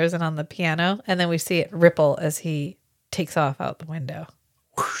just throws it on the piano. And then we see it ripple as he takes off out the window.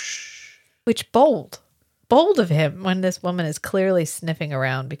 Whoosh. Which bold of him when this woman is clearly sniffing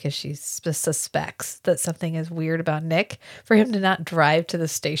around because she suspects that something is weird about Nick, for him to not drive to the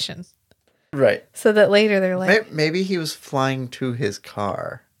station. Right. So that later they're like... Maybe he was flying to his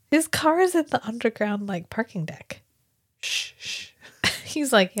car. His car is at the underground like parking deck. Shh.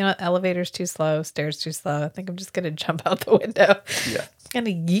 He's like, you know, elevator's too slow, stairs too slow. I think I'm just going to jump out the window. Yeah. I'm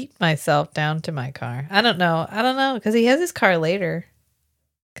going to yeet myself down to my car. I don't know. Because he has his car later.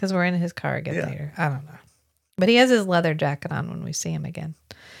 Because we're in his car again later. I don't know. But he has his leather jacket on when we see him again.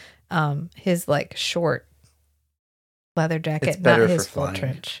 His like short leather jacket, not his full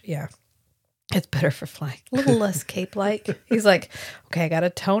trench. Yeah. It's better for flying. A little less cape-like. He's like, okay, I got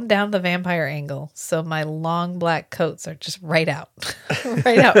to tone down the vampire angle. So my long black coats are just right out.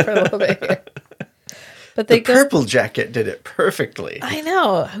 Right out for a little bit here. But they the purple jacket did it perfectly. I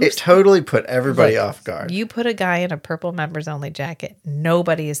know. It totally put everybody off guard. You put a guy in a purple members only jacket,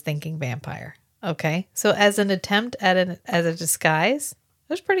 nobody is thinking vampire. Okay, so as an attempt at as a disguise, it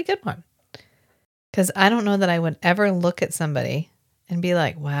was a pretty good one. Because I don't know that I would ever look at somebody and be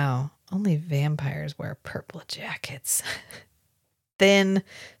like, "Wow, only vampires wear purple jackets." Thin,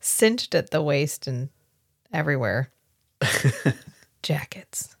 cinched at the waist and everywhere.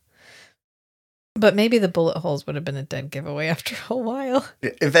 Jackets. But maybe the bullet holes would have been a dead giveaway after a while.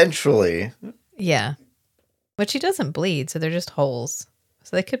 Eventually. Yeah. But she doesn't bleed, so they're just holes.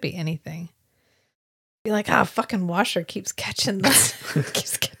 So they could be anything. Be like, fucking washer keeps catching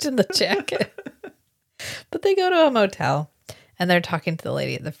the jacket. But they go to a motel and they're talking to the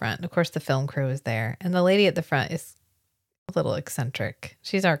lady at the front. And of course, the film crew is there, and the lady at the front is a little eccentric.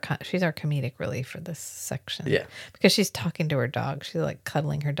 She's our comedic relief for this section. Yeah, because she's talking to her dog. She's like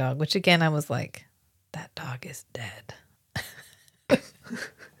cuddling her dog, which again, I was like, that dog is dead.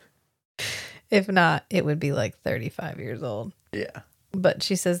 If not, it would be like 35 years old. Yeah. But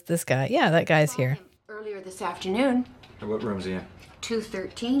she says, this guy, that guy's here. Earlier this afternoon. What room's he in?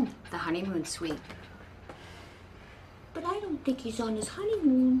 213, the honeymoon suite. But I don't think he's on his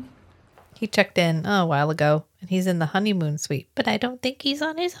honeymoon. He checked in a while ago, and he's in the honeymoon suite. But I don't think he's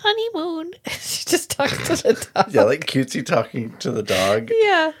on his honeymoon. She just talks to the dog. Yeah, like cutesy talking to the dog.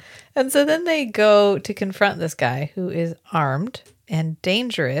 Yeah. And so then they go to confront this guy who is armed and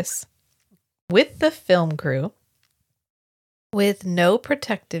dangerous with the film crew with no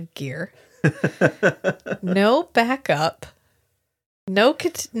protective gear, no backup,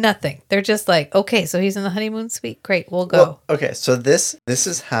 nothing. They're just like, okay, so he's in the honeymoon suite. Great, we'll go. Well, okay, so this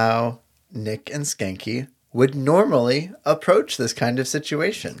is how Nick and Skanky would normally approach this kind of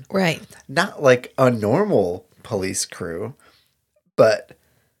situation. Right. Not like a normal police crew, but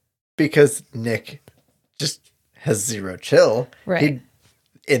because Nick just has zero chill. Right.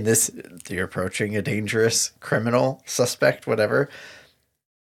 You're approaching a dangerous criminal, suspect, whatever.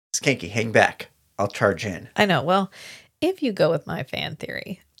 Skanky, hang back. I'll charge in. I know. Well, if you go with my fan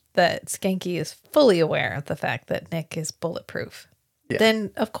theory that Skanky is fully aware of the fact that Nick is bulletproof,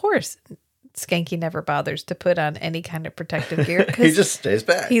 then of course Skanky never bothers to put on any kind of protective gear. He just stays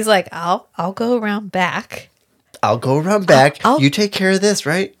back. He's like, I'll go around back. I'll go around back. You take care of this,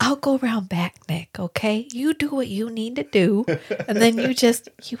 right? I'll go around back, Nick, okay? You do what you need to do. And then you just,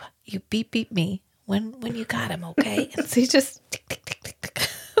 you beep me when you got him, okay? And so he just, tick, tick, tick, tick, tick,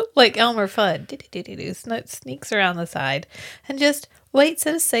 like Elmer Fudd, sneaks around the side and just waits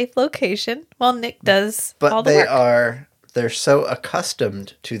at a safe location while Nick does all the work. They're so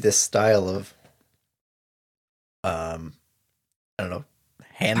accustomed to this style of, I don't know,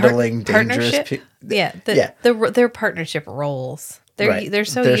 handling dangerous people. Their partnership roles. They're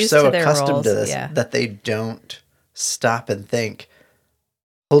so used to their roles. Accustomed to this that they don't stop and think,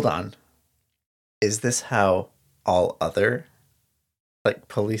 hold on, is this how all other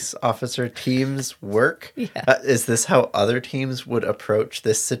police officer teams work? Yeah. Is this how other teams would approach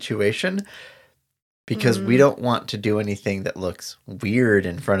this situation? Because we don't want to do anything that looks weird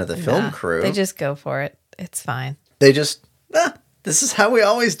in front of the film crew. They just go for it. It's fine. They just, this is how we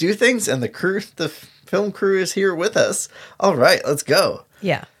always do things, and the film crew is here with us. All right, let's go.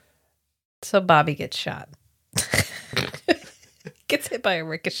 Yeah. So Bobby gets shot. Gets hit by a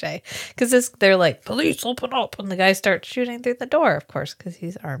ricochet. Because they're like, police, open up. And the guy starts shooting through the door, of course, because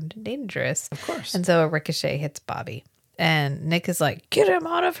he's armed and dangerous. Of course. And so a ricochet hits Bobby. And Nick is like, get him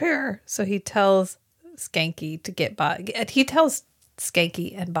out of here. So he tells Skanky to get Bobby. He tells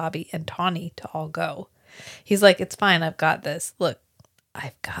Skanky and Bobby and Tawny to all go. He's like, it's fine. I've got this. Look,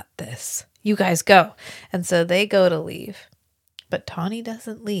 I've got this. You guys go. And so they go to leave. But Tawny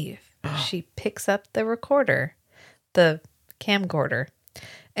doesn't leave. She picks up the recorder, the camcorder,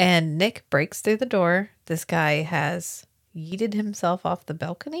 and Nick breaks through the door. This guy has yeeted himself off the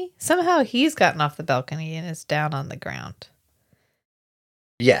balcony. Somehow he's gotten off the balcony and is down on the ground.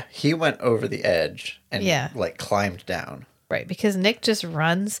 Yeah, he went over the edge and climbed down. Right, because Nick just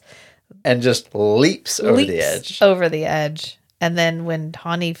runs and just leaps over the edge. And then when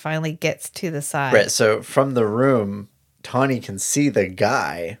Tawny finally gets to the side. Right, so from the room, Tawny can see the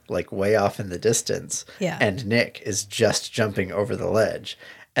guy way off in the distance. Yeah. And Nick is just jumping over the ledge.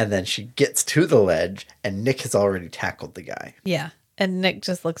 And then she gets to the ledge and Nick has already tackled the guy. Yeah. And Nick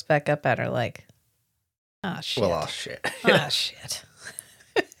just looks back up at her like, shit. Well, shit. Shit.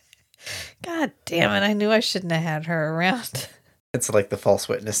 God damn it. I knew I shouldn't have had her around. It's like the false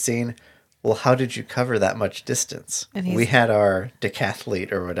witness scene. Well, how did you cover that much distance? And we had our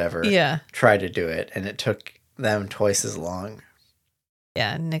decathlete or whatever try to do it, and it took them twice as long.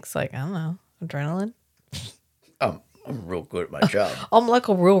 Yeah, and Nick's like, I don't know, adrenaline, I'm real good at my job. I'm like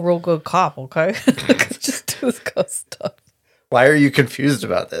a real good cop, okay? Just do this kind of stuff. Why are you confused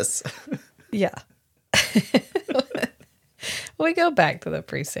about this? Yeah. We go back to the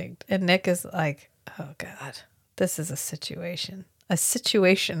precinct, and Nick is like, oh, God, this is a situation. A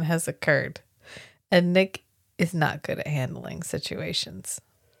situation has occurred, and Nick is not good at handling situations.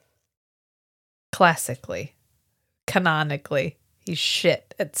 Classically, canonically, he's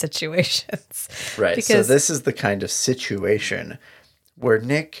shit at situations. Right. Because so this is the kind of situation where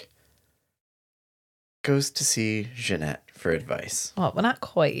Nick goes to see Jeanette for advice. well, not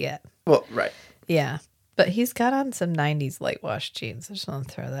quite yet. Well, right. Yeah. But he's got on some 90s light wash jeans. I just want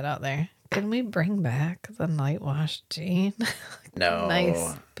to throw that out there. Can we bring back the night wash jean? No.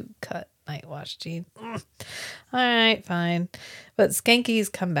 Nice boot cut night wash jean. All right, fine. But Skanky's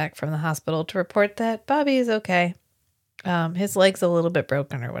come back from the hospital to report that Bobby is okay. His leg's a little bit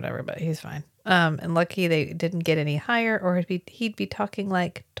broken or whatever, but he's fine. And lucky they didn't get any higher, or he'd be talking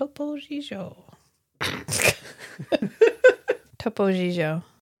like Topo Gigio. Topo Gigio,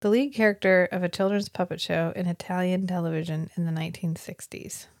 the lead character of a children's puppet show in Italian television in the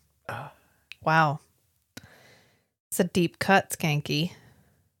 1960s. Wow. It's a deep cut, Skanky.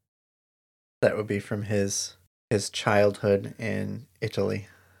 That would be from his childhood in Italy.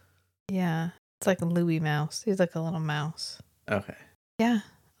 Yeah. It's like a Louis Mouse. He's like a little mouse. Okay. Yeah.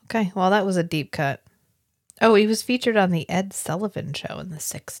 Okay. Well, that was a deep cut. Oh, he was featured on the Ed Sullivan Show in the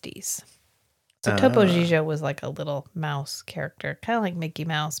 60s. So Topo Gigio was like a little mouse character, kind of like Mickey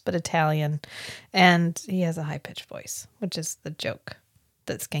Mouse, but Italian. And he has a high-pitched voice, which is the joke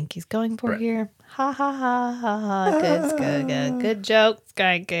that Skanky's going for here. Ha, ha, ha, ha, ha. Good joke,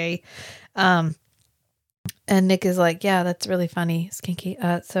 Skanky. And Nick is like, yeah, that's really funny,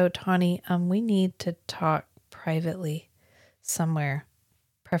 Skanky. So, Tawny, we need to talk privately somewhere,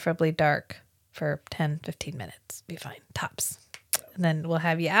 preferably dark, for 10, 15 minutes. Be fine, tops. And then we'll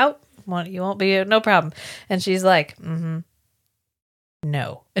have you out. You won't be, no problem. And she's like, no.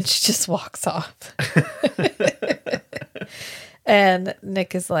 And she just walks off. And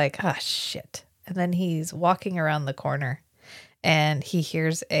Nick is like, ah, shit. And then he's walking around the corner and he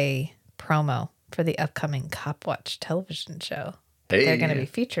hears a promo for the upcoming Cop Watch television show they're going to be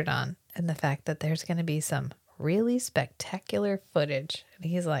featured on. And the fact that there's going to be some really spectacular footage. And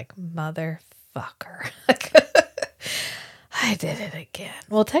he's like, motherfucker. I did it again.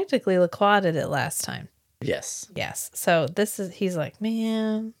 Well, technically, LaCroix did it last time. Yes. Yes. So he's like,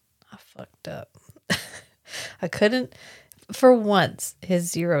 man, I fucked up. I couldn't, for once,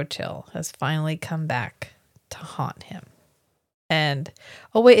 his zero chill has finally come back to haunt him. And,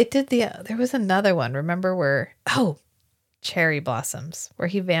 oh wait, there was another one. Remember where, Cherry Blossoms, where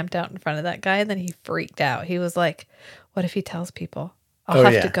he vamped out in front of that guy and then he freaked out. He was like, what if he tells people? I'll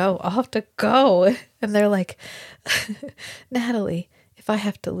have to go. And they're like, Natalie, if I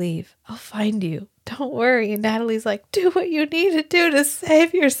have to leave, I'll find you. Don't worry. And Natalie's like, do what you need to do to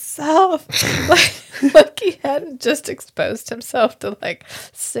save yourself. like he hadn't just exposed himself to like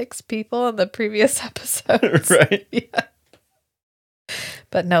 6 people in the previous episodes. Right. Yeah.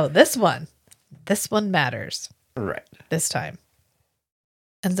 But no, this one matters. Right. This time.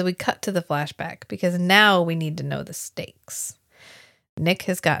 And so we cut to the flashback because now we need to know the stakes. Nick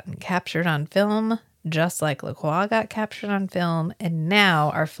has gotten captured on film, just like LaCroix got captured on film. And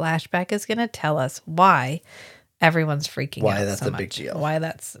now our flashback is going to tell us why everyone's freaking out. Why that's so a much. big deal. Why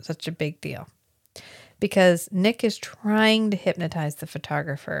that's such a big deal. Because Nick is trying to hypnotize the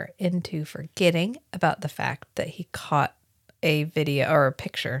photographer into forgetting about the fact that he caught a video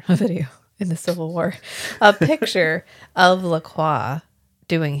in the Civil War, a picture of LaCroix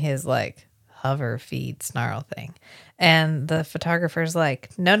doing his like hover feed snarl thing. And the photographer's like,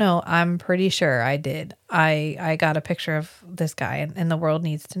 no, I'm pretty sure I did. I got a picture of this guy and the world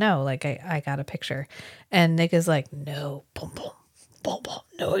needs to know. Like I got a picture. And Nick is like, no, boom, boom, boom, boom.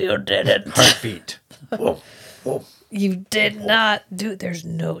 No, you didn't. Heartbeat. Whoa, whoa. You did not do, there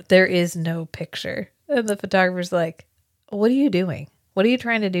is no picture. And the photographer's like, what are you doing? What are you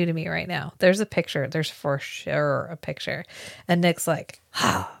trying to do to me right now? There's a picture. There's for sure a picture. And Nick's like,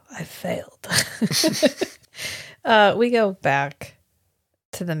 I failed. We go back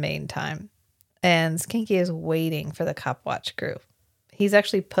to the main time. And Skanky is waiting for the Cop Watch crew. He's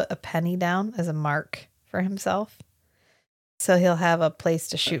actually put a penny down as a mark for himself. So he'll have a place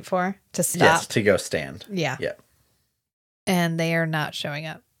to shoot for, to stop. Yes, to go stand. Yeah. Yeah. And they are not showing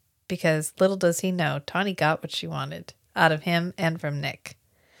up. Because little does he know, Tawny got what she wanted out of him and from Nick.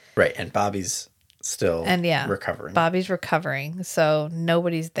 Right, and Bobby's still recovering. Bobby's recovering, so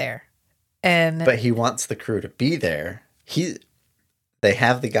nobody's there. But he wants the crew to be there. They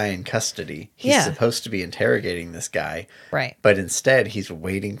have the guy in custody. He's supposed to be interrogating this guy. Right. But instead, he's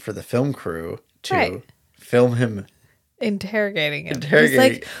waiting for the film crew to film him interrogating him. He's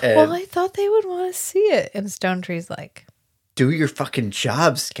like, well, I thought they would want to see it. And Stone Tree's like, do your fucking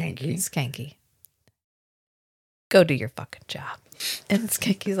job, Skanky. Skanky. Go do your fucking job. And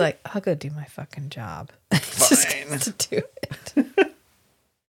Skanky's like, I'll go do my fucking job. Fine. Just to do it.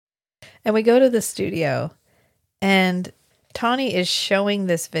 And we go to the studio, and Tawny is showing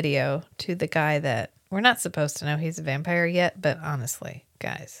this video to the guy that we're not supposed to know he's a vampire yet, but honestly,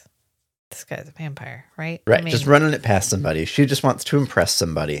 guys, this guy's a vampire, right? Right, just running it past somebody. She just wants to impress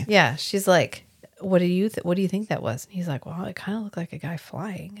somebody. Yeah, she's like, what do you think that was? And he's like, well, it kind of looked like a guy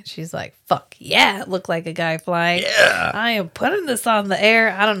flying. And she's like, fuck yeah, it looked like a guy flying. Yeah. I am putting this on the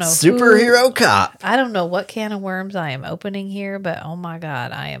air. I don't know. Superhero cop. I don't know what can of worms I am opening here, but oh my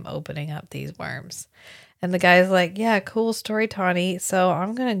God, I am opening up these worms. And the guy's like, yeah, cool story, Tawny. So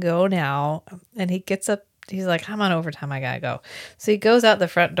I'm going to go now. And he gets up. He's like, I'm on overtime. I got to go. So he goes out the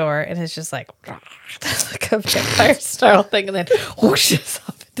front door and it's just like, that's like a vampire snarl thing. And then whooshes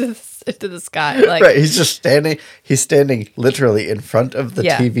up into the sky. Like, right. He's just standing. He's standing literally in front of the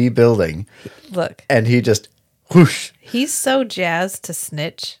TV building. Look. And he just whoosh. He's so jazzed to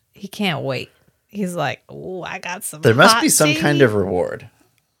snitch. He can't wait. He's like, oh, I got some. There must be some kind of reward.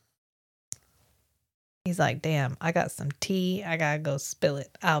 He's like, damn, I got some tea. I got to go spill it.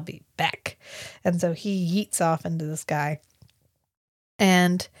 I'll be back. And so he yeets off into the sky.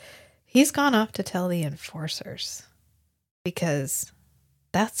 And he's gone off to tell the enforcers. Because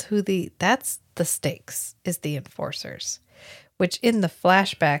that's the stakes, is the enforcers. Which in the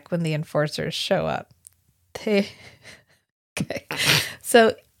flashback, when the enforcers show up, okay.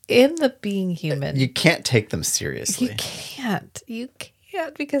 So in the Being Human. You can't take them seriously. You can't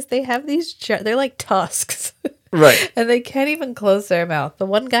because they have they're like tusks. Right. And they can't even close their mouth. The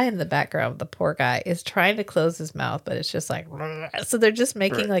one guy in the background, the poor guy, is trying to close his mouth, but it's just like, so they're just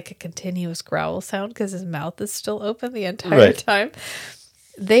making like a continuous growl sound because his mouth is still open the entire time.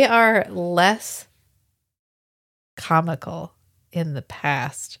 They are less comical in the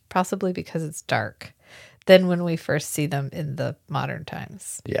past, possibly because it's dark, than when we first see them in the modern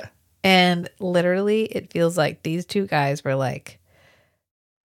times. Yeah. And literally, it feels like these two guys were like,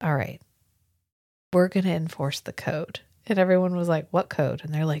 all right, we're going to enforce the code. And everyone was like, what code?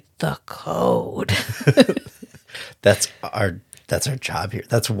 And they're like, the code. That's our job here.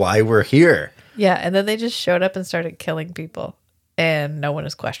 That's why we're here. Yeah. And then they just showed up and started killing people. And no one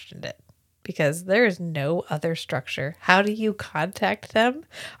has questioned it because there is no other structure. How do you contact them?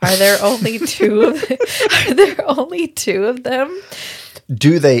 Are there only two of them? Are there only two of them?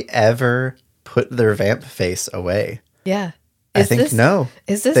 Do they ever put their vamp face away? Yeah. I think no.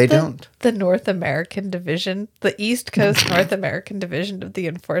 Is this they don't. The North American division, the East Coast North American division of the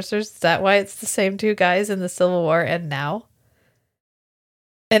Enforcers? Is that why it's the same two guys in the Civil War and now?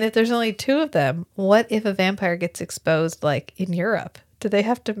 And if there's only two of them, what if a vampire gets exposed like in Europe? Do they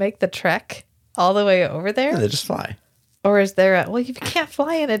have to make the trek all the way over there? Yeah, they just fly. Or is there if you can't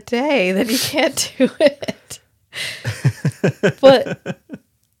fly in a day, then you can't do it. But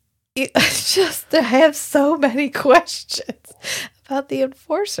I have so many questions about the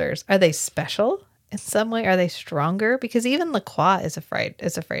enforcers. Are they special in some way? Are they stronger? Because even Lacroix is afraid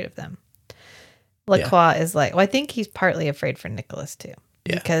of them. Lacroix is like, well, I think he's partly afraid for Nicholas too.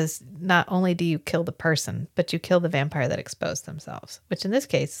 Yeah. Because not only do you kill the person, but you kill the vampire that exposed themselves, which in this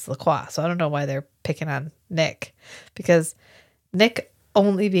case is Lacroix. So I don't know why they're picking on Nick, because Nick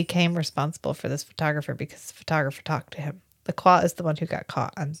only became responsible for this photographer because the photographer talked to him. Lacroix is the one who got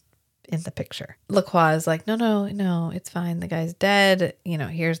caught in the picture. Lacroix is like, no, it's fine. The guy's dead.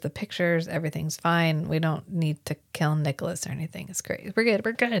 Here's the pictures. Everything's fine. We don't need to kill Nicholas or anything. It's great.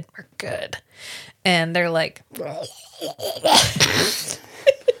 We're good. And they're like,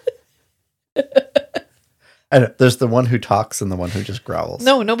 I know, there's the one who talks and the one who just growls.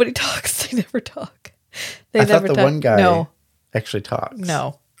 No, nobody talks. They never talk. I thought the one guy actually talks.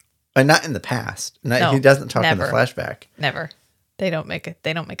 No. Not in the past. He doesn't talk in the flashback. Never. They don't make a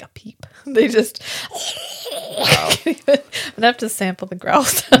peep. They just I'm gonna have to sample the growl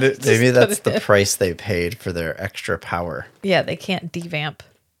sound. Maybe that's the price they paid for their extra power. Yeah, they can't devamp.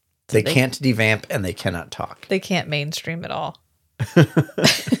 They can't devamp and they cannot talk. They can't mainstream at all. I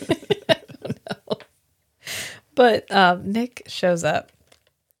don't know. But Nick shows up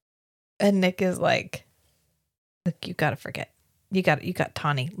and Nick is like, look, you gotta forget. You got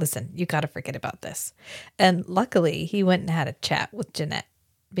Tawny. Listen, you got to forget about this. And luckily, he went and had a chat with Jeanette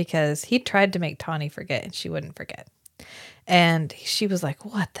because he tried to make Tawny forget and she wouldn't forget. And she was like,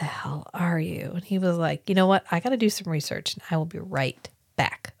 what the hell are you? And he was like, you know what? I got to do some research and I will be right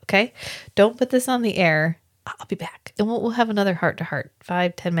back. Okay. Don't put this on the air. I'll be back. And we'll have another heart to heart.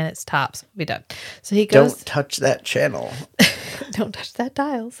 5-10 minutes tops. We'll be done. So he goes. Don't touch that channel. Don't touch that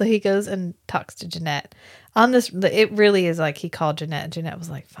dial. So he goes and talks to Jeanette. On this, it really is like he called Jeanette, and Jeanette was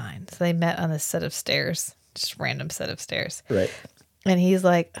like, fine. So they met on this set of stairs, just random set of stairs. Right. And he's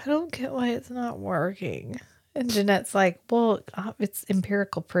like, I don't get why it's not working. And Jeanette's like, well, it's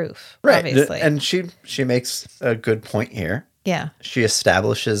empirical proof, Right. obviously. And she makes a good point here. Yeah. She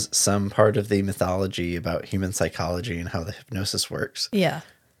establishes some part of the mythology about human psychology and how the hypnosis works. Yeah.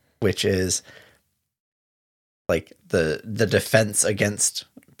 Which is like the defense against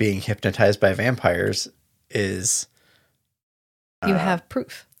being hypnotized by vampires is you have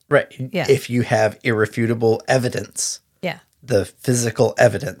proof. Right. Yeah. If you have irrefutable evidence. Yeah. The physical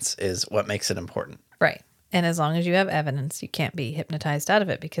evidence is what makes it important. Right. And as long as you have evidence, you can't be hypnotized out of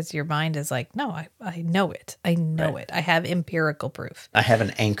it because your mind is like, no, I know it. I know it. I have empirical proof. I have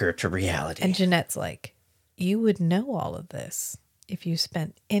an anchor to reality. And Jeanette's like, you would know all of this if you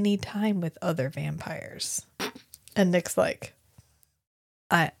spent any time with other vampires. And Nick's like,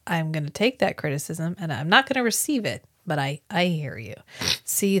 I'm going to take that criticism and I'm not going to receive it, but I hear you.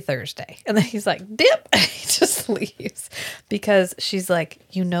 See you Thursday. And then he's like, dip. And he just leaves because she's like,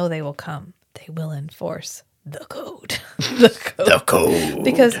 you know, they will come. They will enforce the code. The code.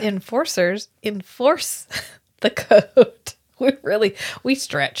 Because enforcers enforce the code. We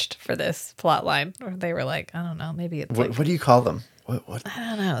stretched for this plot line. Or they were like, I don't know, maybe it's what do you call them? What?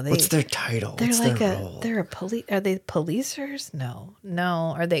 I don't know. What's their title? They're What's like their role? They're a police. Are they policers? No.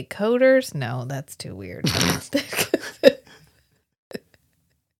 Are they coders? No, that's too weird.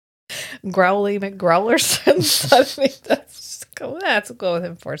 Growly McGrowlers. I mean, let's go with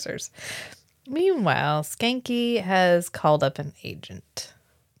enforcers. Meanwhile, Skanky has called up an agent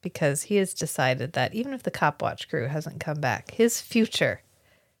because he has decided that even if the cop watch crew hasn't come back, his future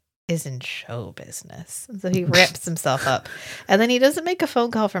is in show business. And so he ramps himself up. And then he doesn't make a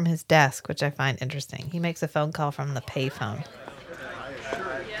phone call from his desk, which I find interesting. He makes a phone call from the payphone.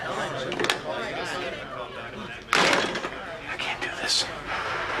 I can't do this.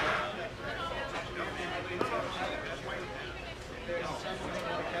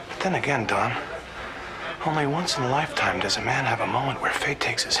 Then again, Don, only once in a lifetime does a man have a moment where fate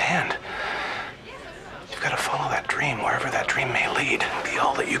takes his hand. You've got to follow that dream, wherever that dream may lead. Be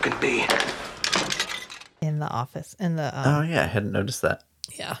all that you can be. In the office. Oh, yeah. I hadn't noticed that.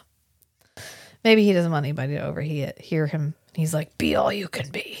 Yeah. Maybe he doesn't want anybody to overhear him. He's like, be all you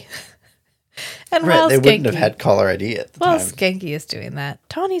can be. And right. They Skanky, wouldn't have had caller ID at the time. Skanky is doing that.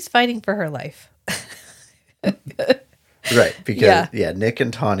 Tawny's fighting for her life. Right. Because, Nick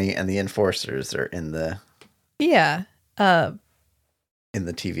and Tawny and the enforcers are in the... Yeah. In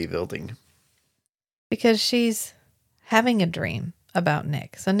the TV building. Because she's having a dream about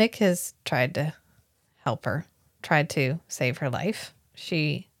Nick. So Nick has tried to help her, tried to save her life.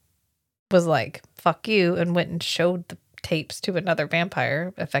 She was like, fuck you, and went and showed the tapes to another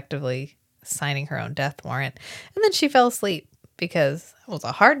vampire, effectively signing her own death warrant. And then she fell asleep because it was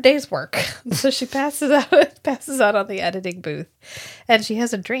a hard day's work. So she passes out on the editing booth. And she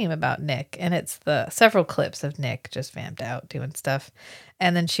has a dream about Nick. And it's the several clips of Nick just vamped out doing stuff.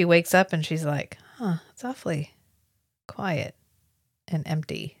 And then she wakes up and she's like, it's awfully quiet and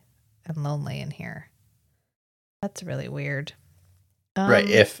empty and lonely in here. That's really weird. Right.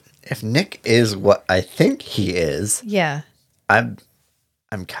 If Nick is what I think he is, yeah, I'm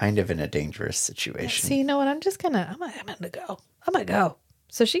kind of in a dangerous situation. See, you know what? I'm gonna go. I'm gonna go.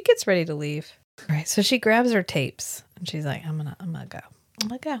 So she gets ready to leave. Right. So she grabs her tapes and she's like, I'm gonna go.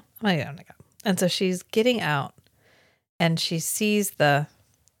 And so she's getting out and she sees the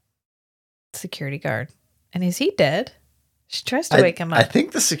security guard. And is he dead? She tries to wake him up. I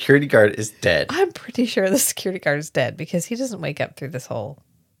think the security guard is dead. I'm pretty sure the security guard is dead because he doesn't wake up through this whole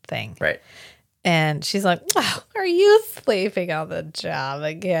thing. Right. And she's like, oh, are you sleeping on the job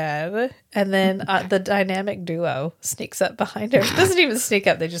again? And then the dynamic duo sneaks up behind her. It doesn't even sneak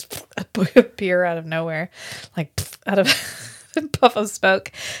up. They just appear out of nowhere, like out of a puff of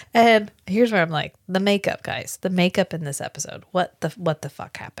smoke. And here's where I'm like, the makeup, guys. The makeup in this episode. What the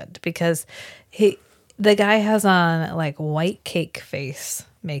fuck happened? Because the guy has on like white cake face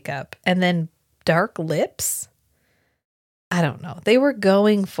makeup and then dark lips. I don't know. They were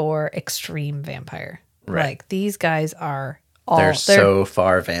going for extreme vampire. Right. Like these guys are they're so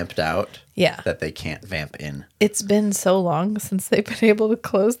far vamped out. Yeah. That they can't vamp in. It's been so long since they've been able to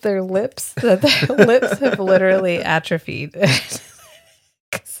close their lips that their lips have literally atrophied.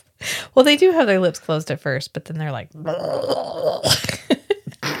 Well, they do have their lips closed at first, but then they're like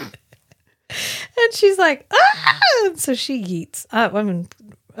And she's like, ah! And so she yeets. I mean,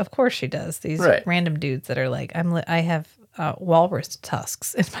 of course she does. These random dudes that are like, I have walrus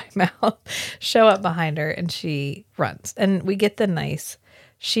tusks in my mouth, show up behind her, and she runs. And we get the nice,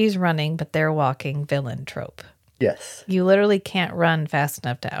 she's running, but they're walking villain trope. Yes. You literally can't run fast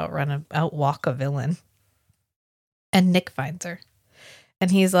enough to outwalk a villain. And Nick finds her. And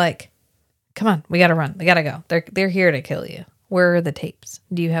he's like, come on, we got to run. We got to go. They're here to kill you. Where are the tapes?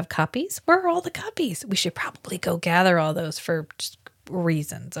 Do you have copies? Where are all the copies? We should probably go gather all those for just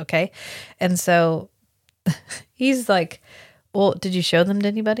reasons, okay? And so he's like, well, did you show them to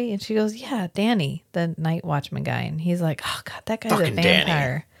anybody? And she goes, yeah, Danny, the night watchman guy. And he's like, oh, God, that guy's fucking a vampire.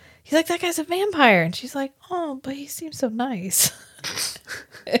 Danny. He's like, that guy's a vampire. And she's like, oh, but he seems so nice.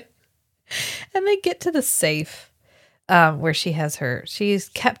 And they get to the safe. Where she's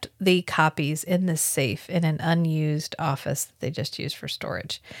kept the copies in this safe in an unused office that they just used for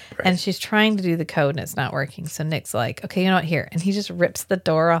storage. Right. And she's trying to do the code and it's not working. So Nick's like, okay, you know what, here. And he just rips the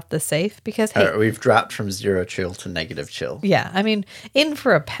door off the safe because, hey. We've dropped from 0 chill to negative chill. Yeah. I mean, in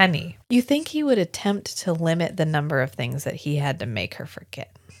for a penny. You think he would attempt to limit the number of things that he had to make her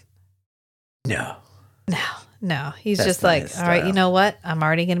forget? No, he's that's just like, all right, you know what? I'm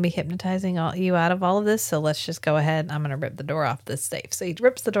already going to be hypnotizing you out of all of this, so let's just go ahead. I'm going to rip the door off this safe. So he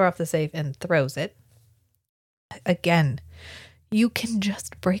rips the door off the safe and throws it. Again, you can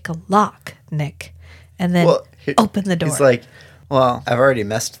just break a lock, Nick, and then open the door. He's like, well, I've already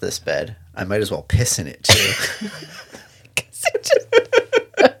messed this bed. I might as well piss in it, too.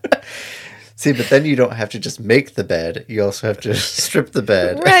 See, but then you don't have to just make the bed. You also have to strip the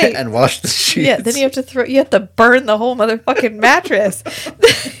bed and wash the sheets. Yeah, then you have to burn the whole motherfucking mattress.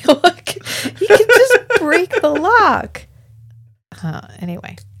 You can just break the lock.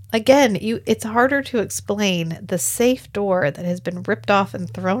 Anyway, again, it's harder to explain the safe door that has been ripped off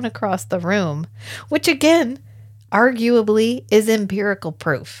and thrown across the room, which again, arguably is empirical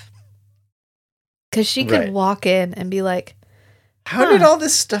proof. Because she can walk in and be like, how did all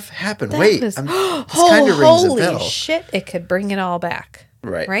this stuff happen? Wait, this kind of rings a bell. Holy shit, it could bring it all back.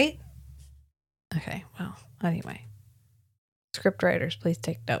 Right. Right? Okay, well, anyway. Script writers, please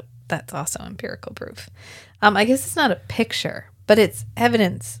take note. That's also empirical proof. I guess it's not a picture, but it's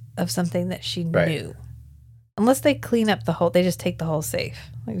evidence of something that she knew. Unless they clean up they just take the whole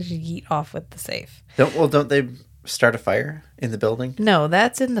safe. Like, just yeet off with the safe. Don't they start a fire in the building? No,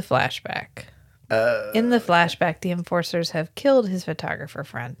 that's in the flashback. In the flashback, the enforcers have killed his photographer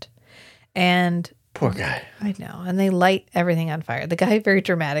friend. And poor guy. I know. And they light everything on fire. The guy very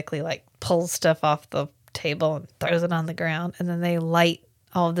dramatically pulls stuff off the table and throws it on the ground. And then they light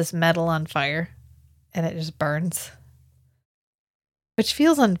all of this metal on fire. And it just burns. Which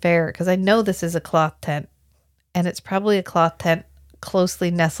feels unfair because I know this is a cloth tent. And it's probably a cloth tent closely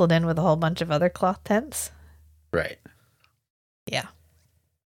nestled in with a whole bunch of other cloth tents. Right. Yeah.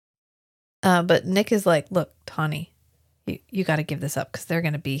 But Nick is like, look, Tawny, you got to give this up because they're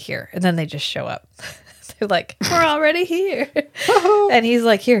going to be here. And then they just show up. They're like, we're already here. And he's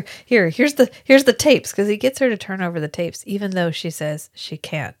like, here's the tapes. Because he gets her to turn over the tapes, even though she says she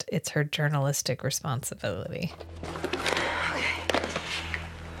can't. It's her journalistic responsibility.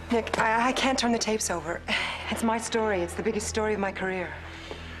 Nick, I can't turn the tapes over. It's my story. It's the biggest story of my career.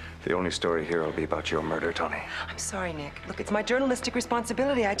 The only story here will be about your murder, Tony. I'm sorry, Nick. Look, it's my journalistic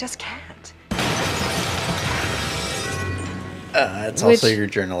responsibility. I just can't. It's also your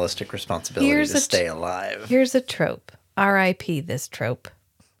journalistic responsibility to stay alive. Here's a trope. R.I.P. this trope.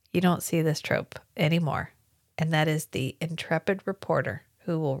 You don't see this trope anymore. And that is the intrepid reporter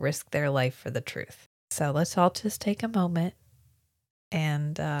who will risk their life for the truth. So let's all just take a moment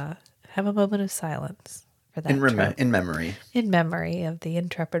and have a moment of silence. For that in memory. In memory of the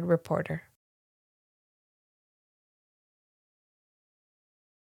intrepid reporter.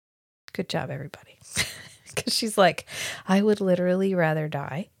 Good job, everybody. Because she's like, I would literally rather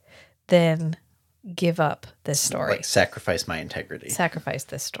die than give up this story. Like sacrifice my integrity. Sacrifice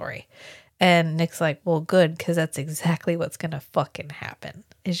this story. And Nick's like, well, good, because that's exactly what's going to fucking happen.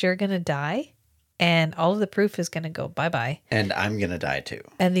 Is you're going to die, and all of the proof is going to go bye-bye. And I'm going to die too.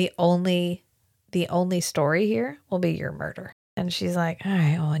 And the only story here will be your murder. And she's like, all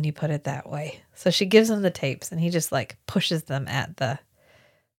right, well, when you put it that way. So she gives him the tapes and he just pushes them at the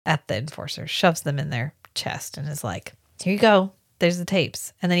enforcer, shoves them in their chest and is like, here you go. There's the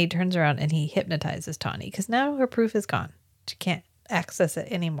tapes. And then he turns around and he hypnotizes Tawny because now her proof is gone. She can't access it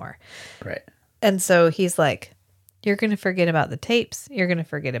anymore. Right. And so he's like, you're going to forget about the tapes. You're going to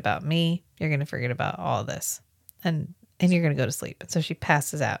forget about me. You're going to forget about all this. And you're going to go to sleep. And so she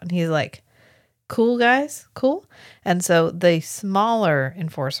passes out and he's like, Cool guys, cool. And so the smaller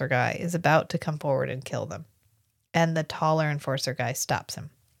enforcer guy is about to come forward and kill them. And the taller enforcer guy stops him.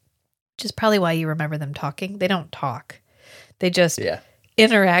 Which is probably why you remember them talking. They don't talk. They just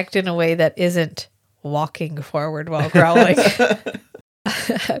interact in a way that isn't walking forward while growling.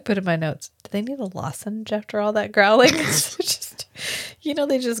 I put in my notes, do they need a lozenge after all that growling? Just,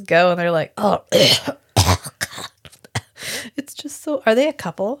 they just go and they're like, oh, it's just so, are they a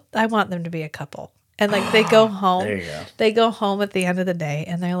couple? I want them to be a couple. And like they go home. There you go. They go home at the end of the day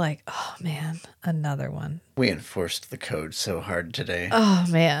and they're like, oh man, another one. We enforced the code so hard today. Oh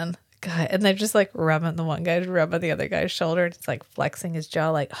man. God. And they're just like rubbing the one guy's rubbing the other guy's shoulder. And it's like flexing his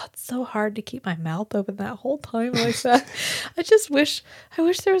jaw like, oh, it's so hard to keep my mouth open that whole time like that. I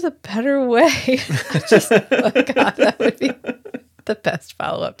wish there was a better way. Oh God, that would be the best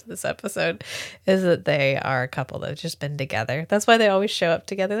follow-up to this episode is that they are a couple that have just been together. That's why they always show up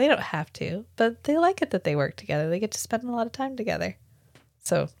together. They don't have to, but they like it that they work together. They get to spend a lot of time together.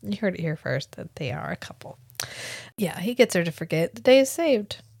 So you heard it here first that they are a couple. Yeah, he gets her to forget the day is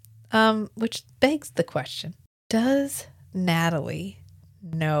saved. Which begs the question, does Natalie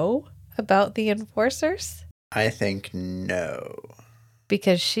know about the enforcers? I think no.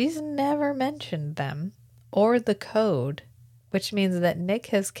 Because she's never mentioned them or the code, which means that Nick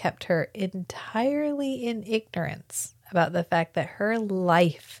has kept her entirely in ignorance about the fact that her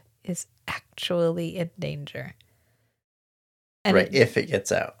life is actually in danger. And right, if it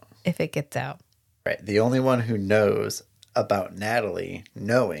gets out. If it gets out. Right, the only one who knows about Natalie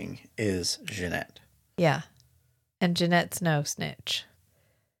knowing is Jeanette. Yeah, and Jeanette's no snitch.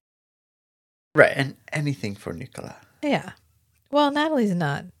 Right, and anything for Nicola. Yeah. Well, Natalie's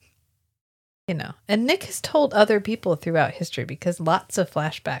not. And Nick has told other people throughout history because lots of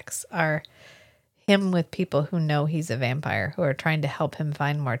flashbacks are him with people who know he's a vampire who are trying to help him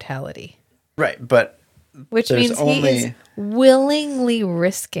find mortality. Right, but which means he is willingly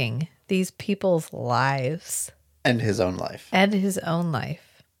risking these people's lives. And his own life.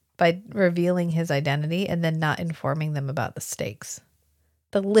 By revealing his identity and then not informing them about the stakes.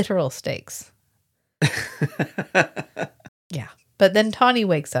 The literal stakes. Yeah. But then Tawny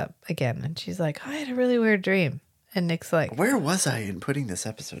wakes up again and she's like, I had a really weird dream. And Nick's like, where was I in putting this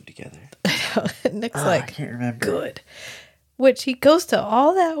episode together? Nick's like, I can't remember. Good. Which he goes to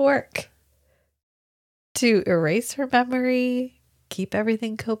all that work to erase her memory, keep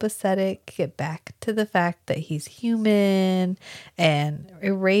everything copacetic, get back to the fact that he's human, and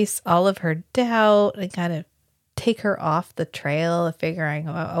erase all of her doubt and kind of take her off the trail of figuring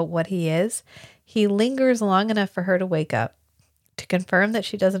out what he is. He lingers long enough for her to wake up, to confirm that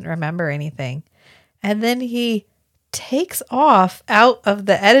she doesn't remember anything. And then he takes off out of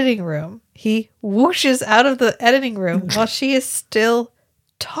the editing room. He whooshes out of the editing room while she is still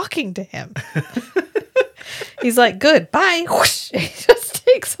talking to him. He's like, good, bye. Whoosh. He just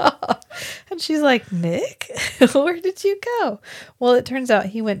takes off. And she's like, Nick, where did you go? Well, it turns out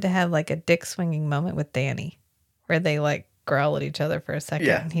he went to have like a dick swinging moment with Danny where they like growl at each other for a second.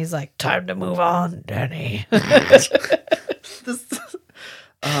 Yeah. And he's like, time to move on, Danny.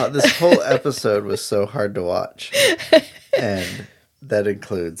 This whole episode was so hard to watch. And that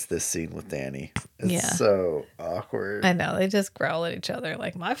includes this scene with Danny. It's so awkward. I know. They just growl at each other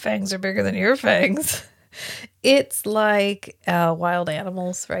like, my fangs are bigger than your fangs. It's like wild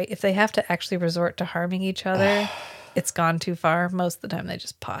animals, right? If they have to actually resort to harming each other, it's gone too far. Most of the time they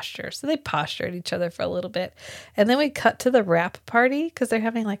just posture. So they posture at each other for a little bit. And then we cut to the rap party because they're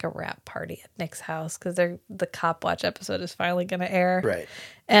having like a rap party at Nick's house because the Cop Watch episode is finally going to air. Right.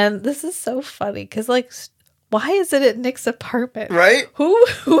 And this is so funny because like, why is it at Nick's apartment? Right. Who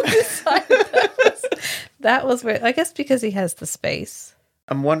decided that was weird? I guess because he has the space.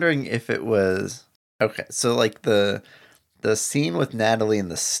 I'm wondering if it was... Okay, so like the scene with Natalie in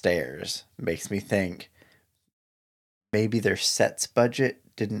the stairs makes me think maybe their sets budget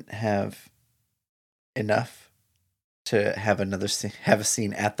didn't have enough to have have a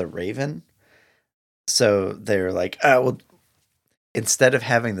scene at the Raven. So they're like, well, instead of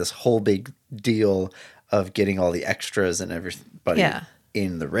having this whole big deal of getting all the extras and everybody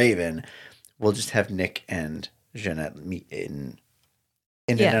in the Raven, we'll just have Nick and Jeanette meet in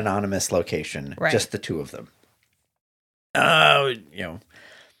an anonymous location, just the two of them.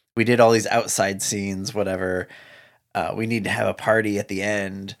 We did all these outside scenes, whatever. We need to have a party at the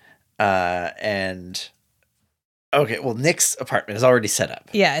end. And okay, well, Nick's apartment is already set up.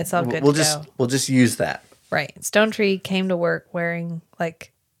 Yeah, it's all good. We'll just use that. Right. Stone Tree came to work wearing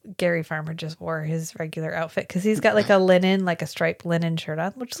like Gary Farmer just wore his regular outfit because he's got like a striped linen shirt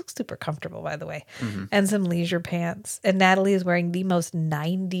on, which looks super comfortable, by the way, and some leisure pants. And Natalie is wearing the most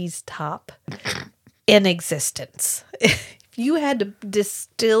 90s top in existence. If you had to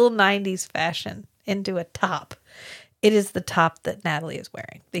distill 90s fashion into a top, it is the top that Natalie is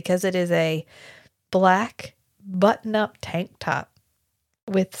wearing because it is a black button-up tank top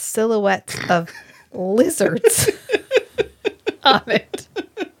with silhouettes of lizards on it.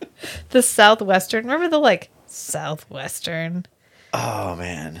 The Southwestern. Remember the like Southwestern? Oh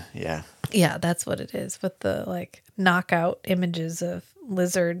man, yeah. Yeah, that's what it is with the like knockout images of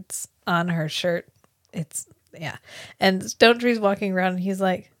lizards on her shirt. It's yeah. And Stone Tree's walking around and he's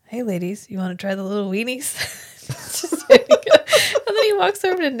like, "Hey ladies, you want to try the little weenies?" And then he walks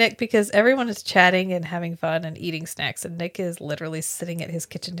over to Nick because everyone is chatting and having fun and eating snacks, and Nick is literally sitting at his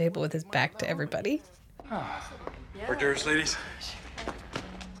kitchen table with his back to everybody. Hors d'oeuvres, ladies.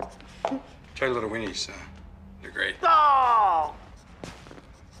 Try the little weenies. They're great. Oh!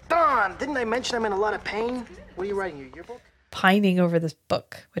 Don, didn't I mention I'm in a lot of pain? What are you writing, your yearbook? Pining over this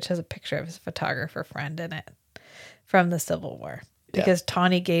book, which has a picture of his photographer friend in it from the Civil War. Because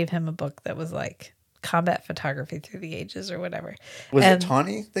Tawny gave him a book that was like combat photography through the ages or whatever. Was it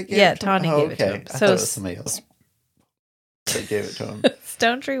Tawny that gave it to him? Tawny gave it to him. I thought it was somebody else that gave it to him.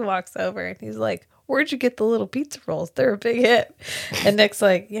 Stone Tree walks over and he's like, "Where'd you get the little pizza rolls? They're a big hit." And Nick's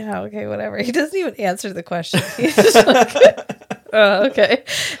like, "Yeah, okay, whatever." He doesn't even answer the question. He's just like, "Oh, okay."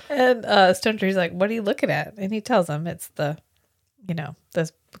 And Stone Tree's like, "What are you looking at?" And he tells him it's the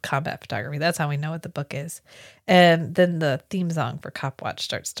combat photography. That's how we know what the book is. And then the theme song for Cop Watch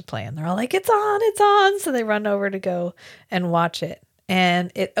starts to play and they're all like, "It's on, it's on." So they run over to go and watch it. And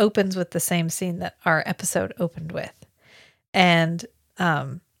it opens with the same scene that our episode opened with. And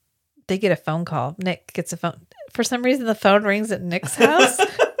they get a phone call. Nick gets a phone. For some reason, the phone rings at Nick's house.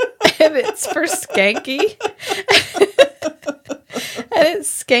 And it's for Skanky. And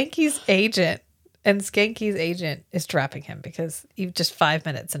it's Skanky's agent. And Skanky's agent is dropping him because just 5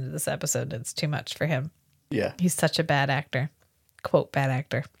 minutes into this episode, it's too much for him. Yeah. He's such a bad actor. Quote, bad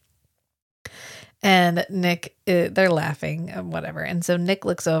actor. And Nick, they're laughing and whatever. And so Nick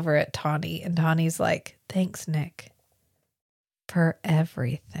looks over at Tawny and Tawny's like, "Thanks, Nick, for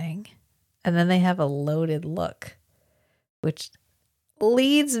everything." And then they have a loaded look, which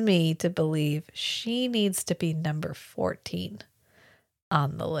leads me to believe she needs to be number 14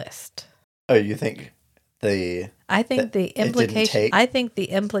 on the list. Oh, you think I think the implication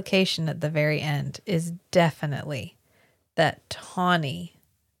at the very end is definitely that Tawny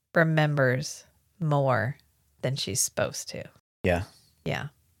remembers more than she's supposed to. Yeah. Yeah.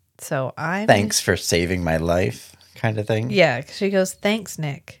 So thanks for saving my life kind of thing. Yeah. She goes, "Thanks,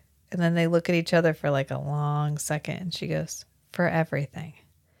 Nick." And then they look at each other for like a long second and she goes, "For everything."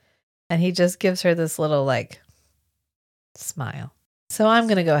 And he just gives her this little like smile. So I'm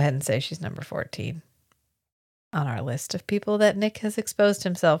going to go ahead and say she's number 14 on our list of people that Nick has exposed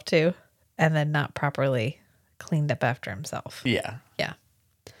himself to and then not properly cleaned up after himself. Yeah. Yeah.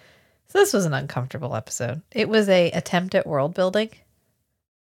 So this was an uncomfortable episode. It was a attempt at world building.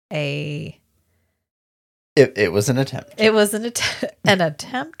 It was an attempt. It was an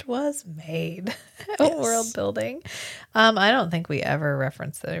attempt was made at world building. I don't think we ever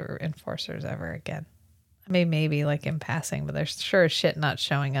referenced the enforcers ever again. I mean, maybe like in passing, but they're sure as shit not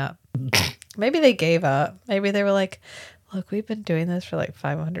showing up. Maybe they gave up. Maybe they were like, "Look, we've been doing this for like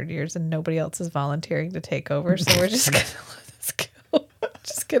 500 years and nobody else is volunteering to take over. So we're just going to let this go.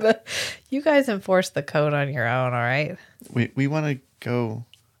 Just going to, you guys enforce the code on your own. All right." We want to go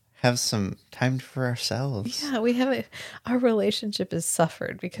have some time for ourselves. Yeah, we haven't, our relationship has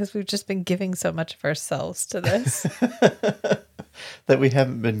suffered because we've just been giving so much of ourselves to this. That we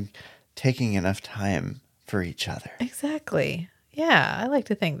haven't been taking enough time for each other. Exactly. Yeah, I like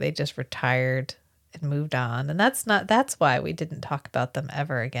to think they just retired and moved on. And that's why we didn't talk about them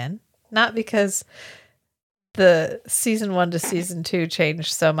ever again. Not because the season 1 to season 2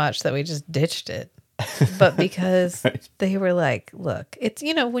 changed so much that we just ditched it, but because they were like, look, it's,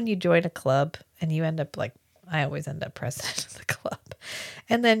 when you join a club and you end up like, I always end up president of the club.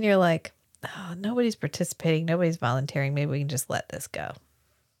 And then you're like, oh, nobody's participating. Nobody's volunteering. Maybe we can just let this go.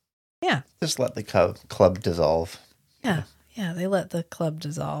 Yeah. Just let the club dissolve. Yeah. Yeah. They let the club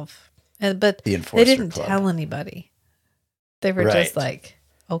dissolve. But the Enforcer they didn't Club. tell anybody. They were just like,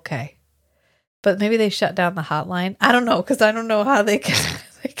 okay. But maybe they shut down the hotline. I don't know, because I don't know how they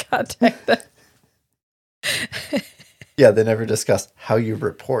contact them. Yeah, they never discussed how you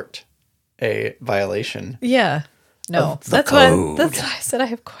report a violation. Yeah. No, of the that's code. that's why I said I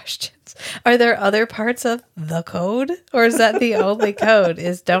have questions. Are there other parts of the code? Or is that the only code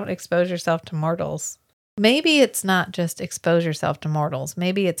is don't expose yourself to mortals? Maybe it's not just expose yourself to mortals.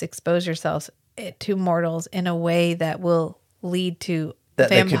 Maybe it's expose yourself to mortals in a way that will lead to that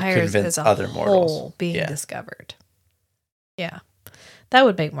vampires convince as a other mortals whole being discovered. Yeah. That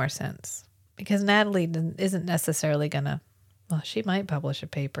would make more sense. Because Natalie isn't necessarily going to, well, she might publish a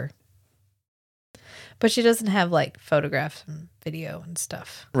paper. But she doesn't have like photographs and video and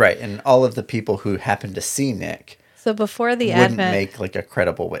stuff. Right. And all of the people who happen to see Nick So before the wouldn't advent, make like a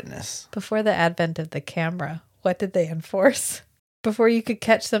credible witness. Before the advent of the camera, what did they enforce? Before you could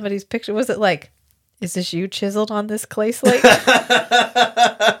catch somebody's picture, was it like, is this you chiseled on this clay slate?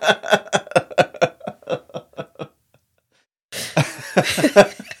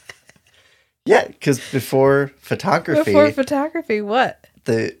 Yeah, because before photography, what?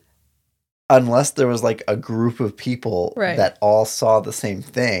 Unless there was like a group of people Right. that all saw the same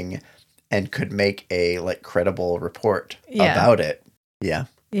thing and could make a like credible report about it. Yeah.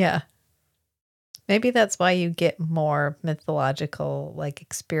 Yeah. Maybe that's why you get more mythological like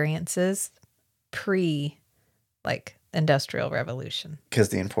experiences pre like Industrial Revolution. Because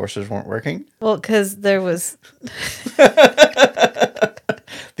the enforcers weren't working? Well, because there was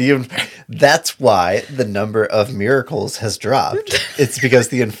That's why the number of miracles has dropped. It's because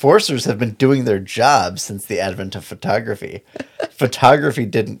the enforcers have been doing their job since the advent of photography. Photography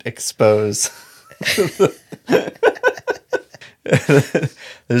didn't expose.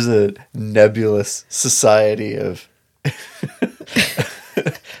 There's a nebulous society of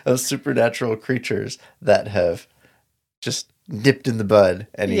of supernatural creatures that have just nipped in the bud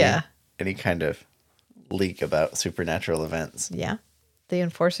any kind of leak about supernatural events. Yeah. The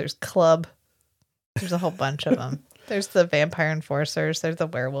Enforcers Club. There's a whole bunch of them. There's the vampire enforcers. There's the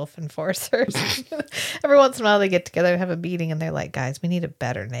werewolf enforcers. Every once in a while they get together and have a meeting and they're like, guys, we need a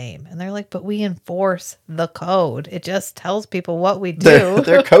better name. And they're like, but we enforce the code. It just tells people what we do.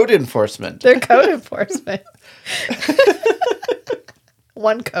 They're code enforcement. They're code enforcement.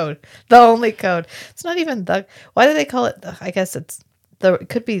 One code. The only code. It's not even the... Why do they call it... I guess it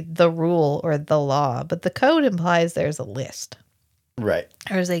could be the rule or the law, but the code implies there's a list. Right.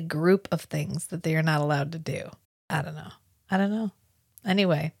 There's a group of things that they are not allowed to do. I don't know.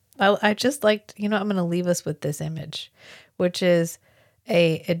 Anyway, I just liked, I'm going to leave us with this image, which is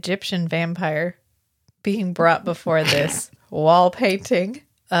a Egyptian vampire being brought before this wall painting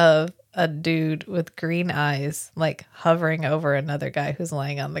of a dude with green eyes, like hovering over another guy who's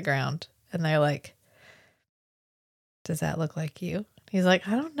laying on the ground. And they're like, does that look like you? He's like,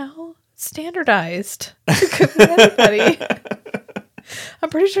 I don't know. It's standardized. It could be anybody. I'm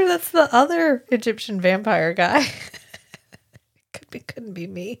pretty sure that's the other Egyptian vampire guy. Couldn't be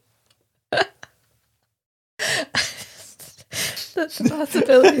me. The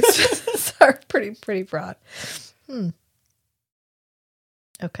possibilities are pretty broad.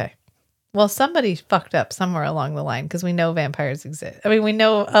 Okay. Well, somebody fucked up somewhere along the line because we know vampires exist. I mean, we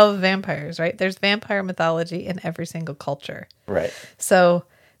know of vampires, right? There's vampire mythology in every single culture. Right. So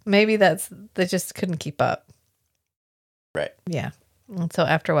maybe they just couldn't keep up. Right. Yeah. And so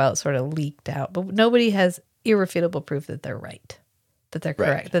after a while, it sort of leaked out. But nobody has irrefutable proof that they're right, that they're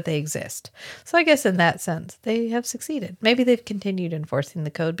correct, that they exist. So I guess in that sense, they have succeeded. Maybe they've continued enforcing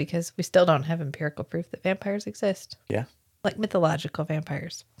the code because we still don't have empirical proof that vampires exist. Yeah. Like mythological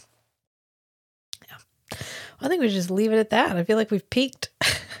vampires. Yeah. Well, I think we should just leave it at that. I feel like we've peaked.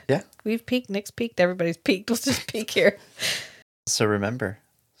 Yeah. We've peaked. Nick's peaked. Everybody's peaked. Let's just peak here. So remember,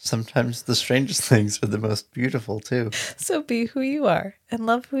 sometimes the strangest things are the most beautiful, too. So be who you are and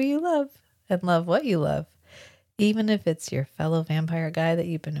love who you love and love what you love. Even if it's your fellow vampire guy that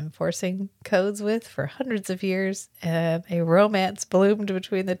you've been enforcing codes with for hundreds of years and a romance bloomed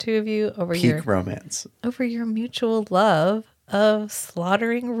between the two of you over Peak romance. Over your mutual love of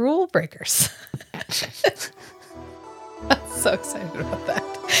slaughtering rule breakers. I'm so excited about that.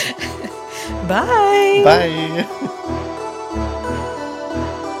 Bye. Bye.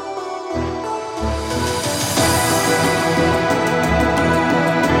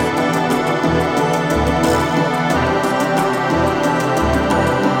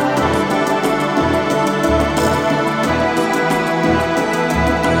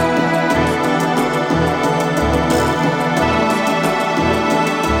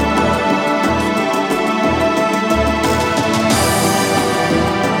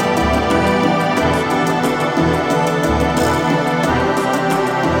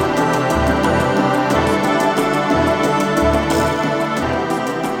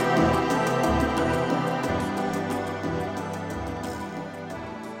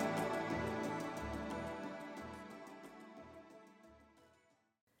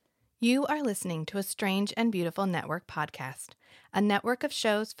 You are listening to a Strange and Beautiful Network podcast, a network of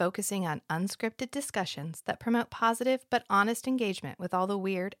shows focusing on unscripted discussions that promote positive but honest engagement with all the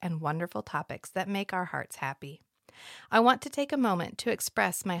weird and wonderful topics that make our hearts happy. I want to take a moment to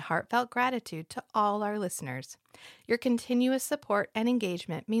express my heartfelt gratitude to all our listeners. Your continuous support and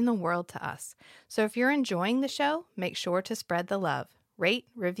engagement mean the world to us, so if you're enjoying the show, make sure to spread the love, rate,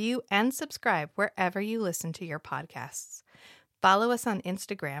 review, and subscribe wherever you listen to your podcasts. Follow us on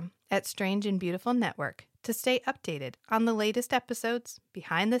Instagram at Strange and Beautiful Network to stay updated on the latest episodes,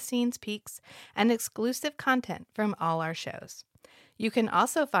 behind-the-scenes peeks, and exclusive content from all our shows. You can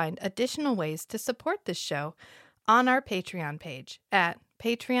also find additional ways to support this show on our Patreon page at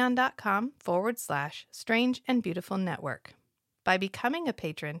patreon.com/Strange and Beautiful Network. By becoming a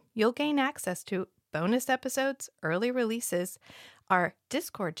patron, you'll gain access to bonus episodes, early releases, our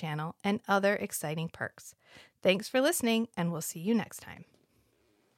Discord channel, and other exciting perks. Thanks for listening, and we'll see you next time.